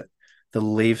for the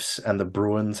Leafs and the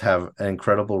Bruins have an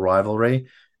incredible rivalry.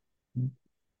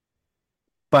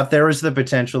 But there is the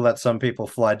potential that some people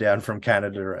fly down from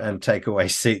Canada and take away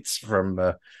seats from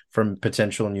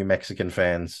potential New Mexican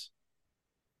fans.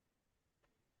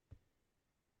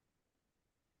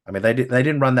 I mean, they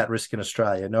didn't run that risk in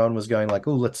Australia. No one was going like,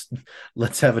 "Oh,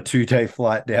 let's have a 2-day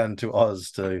flight down to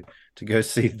Oz to go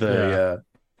see the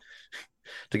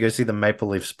Maple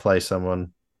Leafs play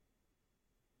someone."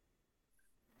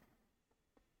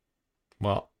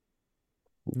 Well,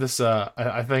 this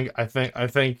I think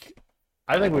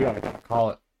we gotta call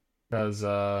it because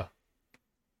I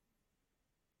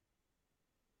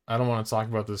don't want to talk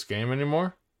about this game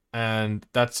anymore. And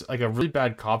that's like a really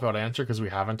bad cop-out answer because we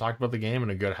haven't talked about the game in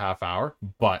a good half hour,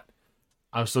 but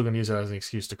I'm still going to use it as an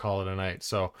excuse to call it a night.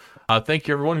 So thank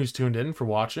you everyone who's tuned in for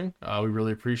watching. We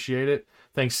really appreciate it.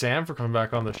 Thanks Sam for coming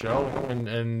back on the show,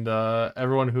 and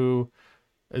everyone who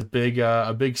is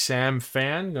a big Sam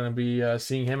fan. Going to be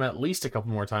seeing him at least a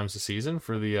couple more times this season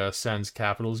for the Sens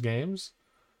Capitals games.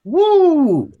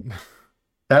 Woo!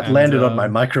 That And, landed on my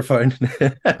microphone.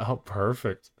 Oh,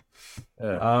 perfect.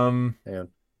 Yeah.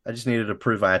 I just needed to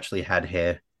prove I actually had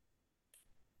hair.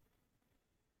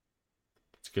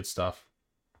 It's good stuff.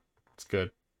 It's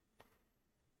good.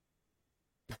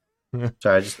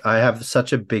 So I have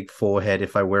such a big forehead.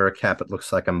 If I wear a cap, it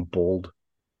looks like I'm bald.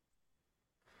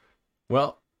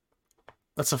 Well,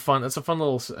 that's a fun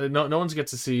little. No one's get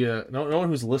to see. No one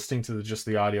who's listening to just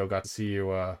the audio got to see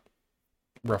you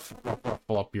ruffle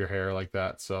up your hair like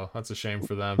that. So that's a shame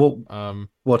for them. Well,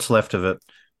 what's left of it?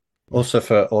 Also,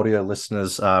 for audio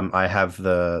listeners, I have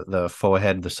the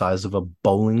forehead the size of a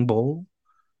bowling ball.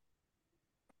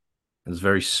 It's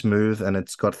very smooth, and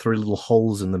it's got 3 little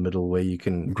holes in the middle where you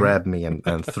can grab me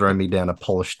and throw me down a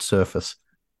polished surface.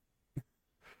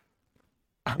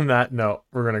 On that note,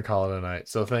 we're going to call it a night.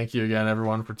 So thank you again,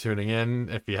 everyone, for tuning in.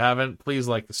 If you haven't, please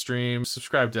like the stream,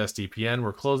 subscribe to SDPN.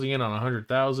 We're closing in on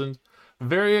 100,000.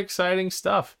 Very exciting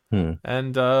stuff.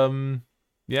 And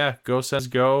yeah, go Sens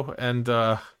go. And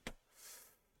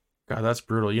God, that's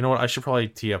brutal. You know what? I should probably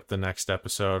tee up the next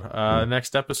episode.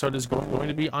 Next episode is going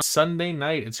to be on Sunday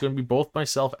night. It's going to be both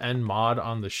myself and Maud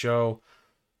on the show.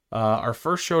 Our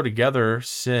first show together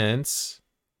since...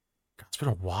 God, it's been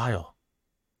a while.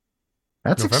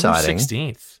 That's November exciting.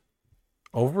 16th.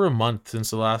 Over a month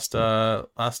since the last time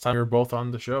we were both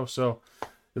on the show. So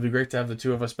it'll be great to have the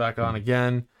two of us back on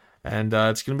again. And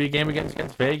it's going to be a game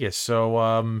against Vegas.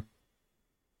 So...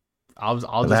 How's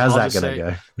that gonna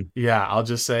go? Yeah, I'll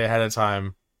just say ahead of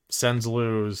time, Sens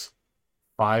lose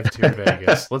 5-2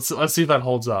 Vegas. Let's see if that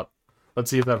holds up.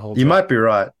 You might be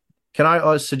right. Can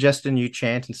I suggest a new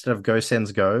chant instead of "Go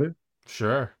Sens Go"?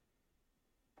 Sure.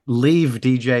 Leave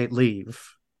DJ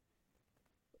leave.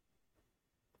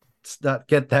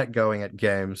 Get that going at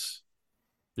games.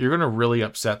 You're gonna really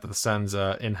upset the Sens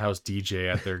in-house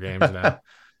DJ at their games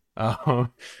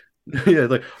now. Yeah,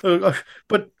 like,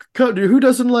 but who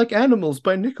doesn't like Animals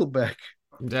by Nickelback?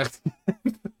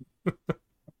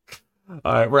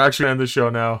 All right, we're actually on the show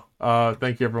now.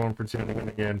 Thank you everyone for tuning in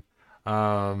again.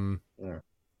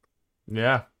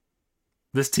 Yeah,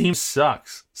 this team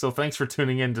sucks. So thanks for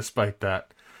tuning in despite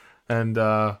that, and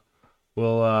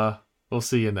we'll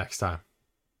see you next time.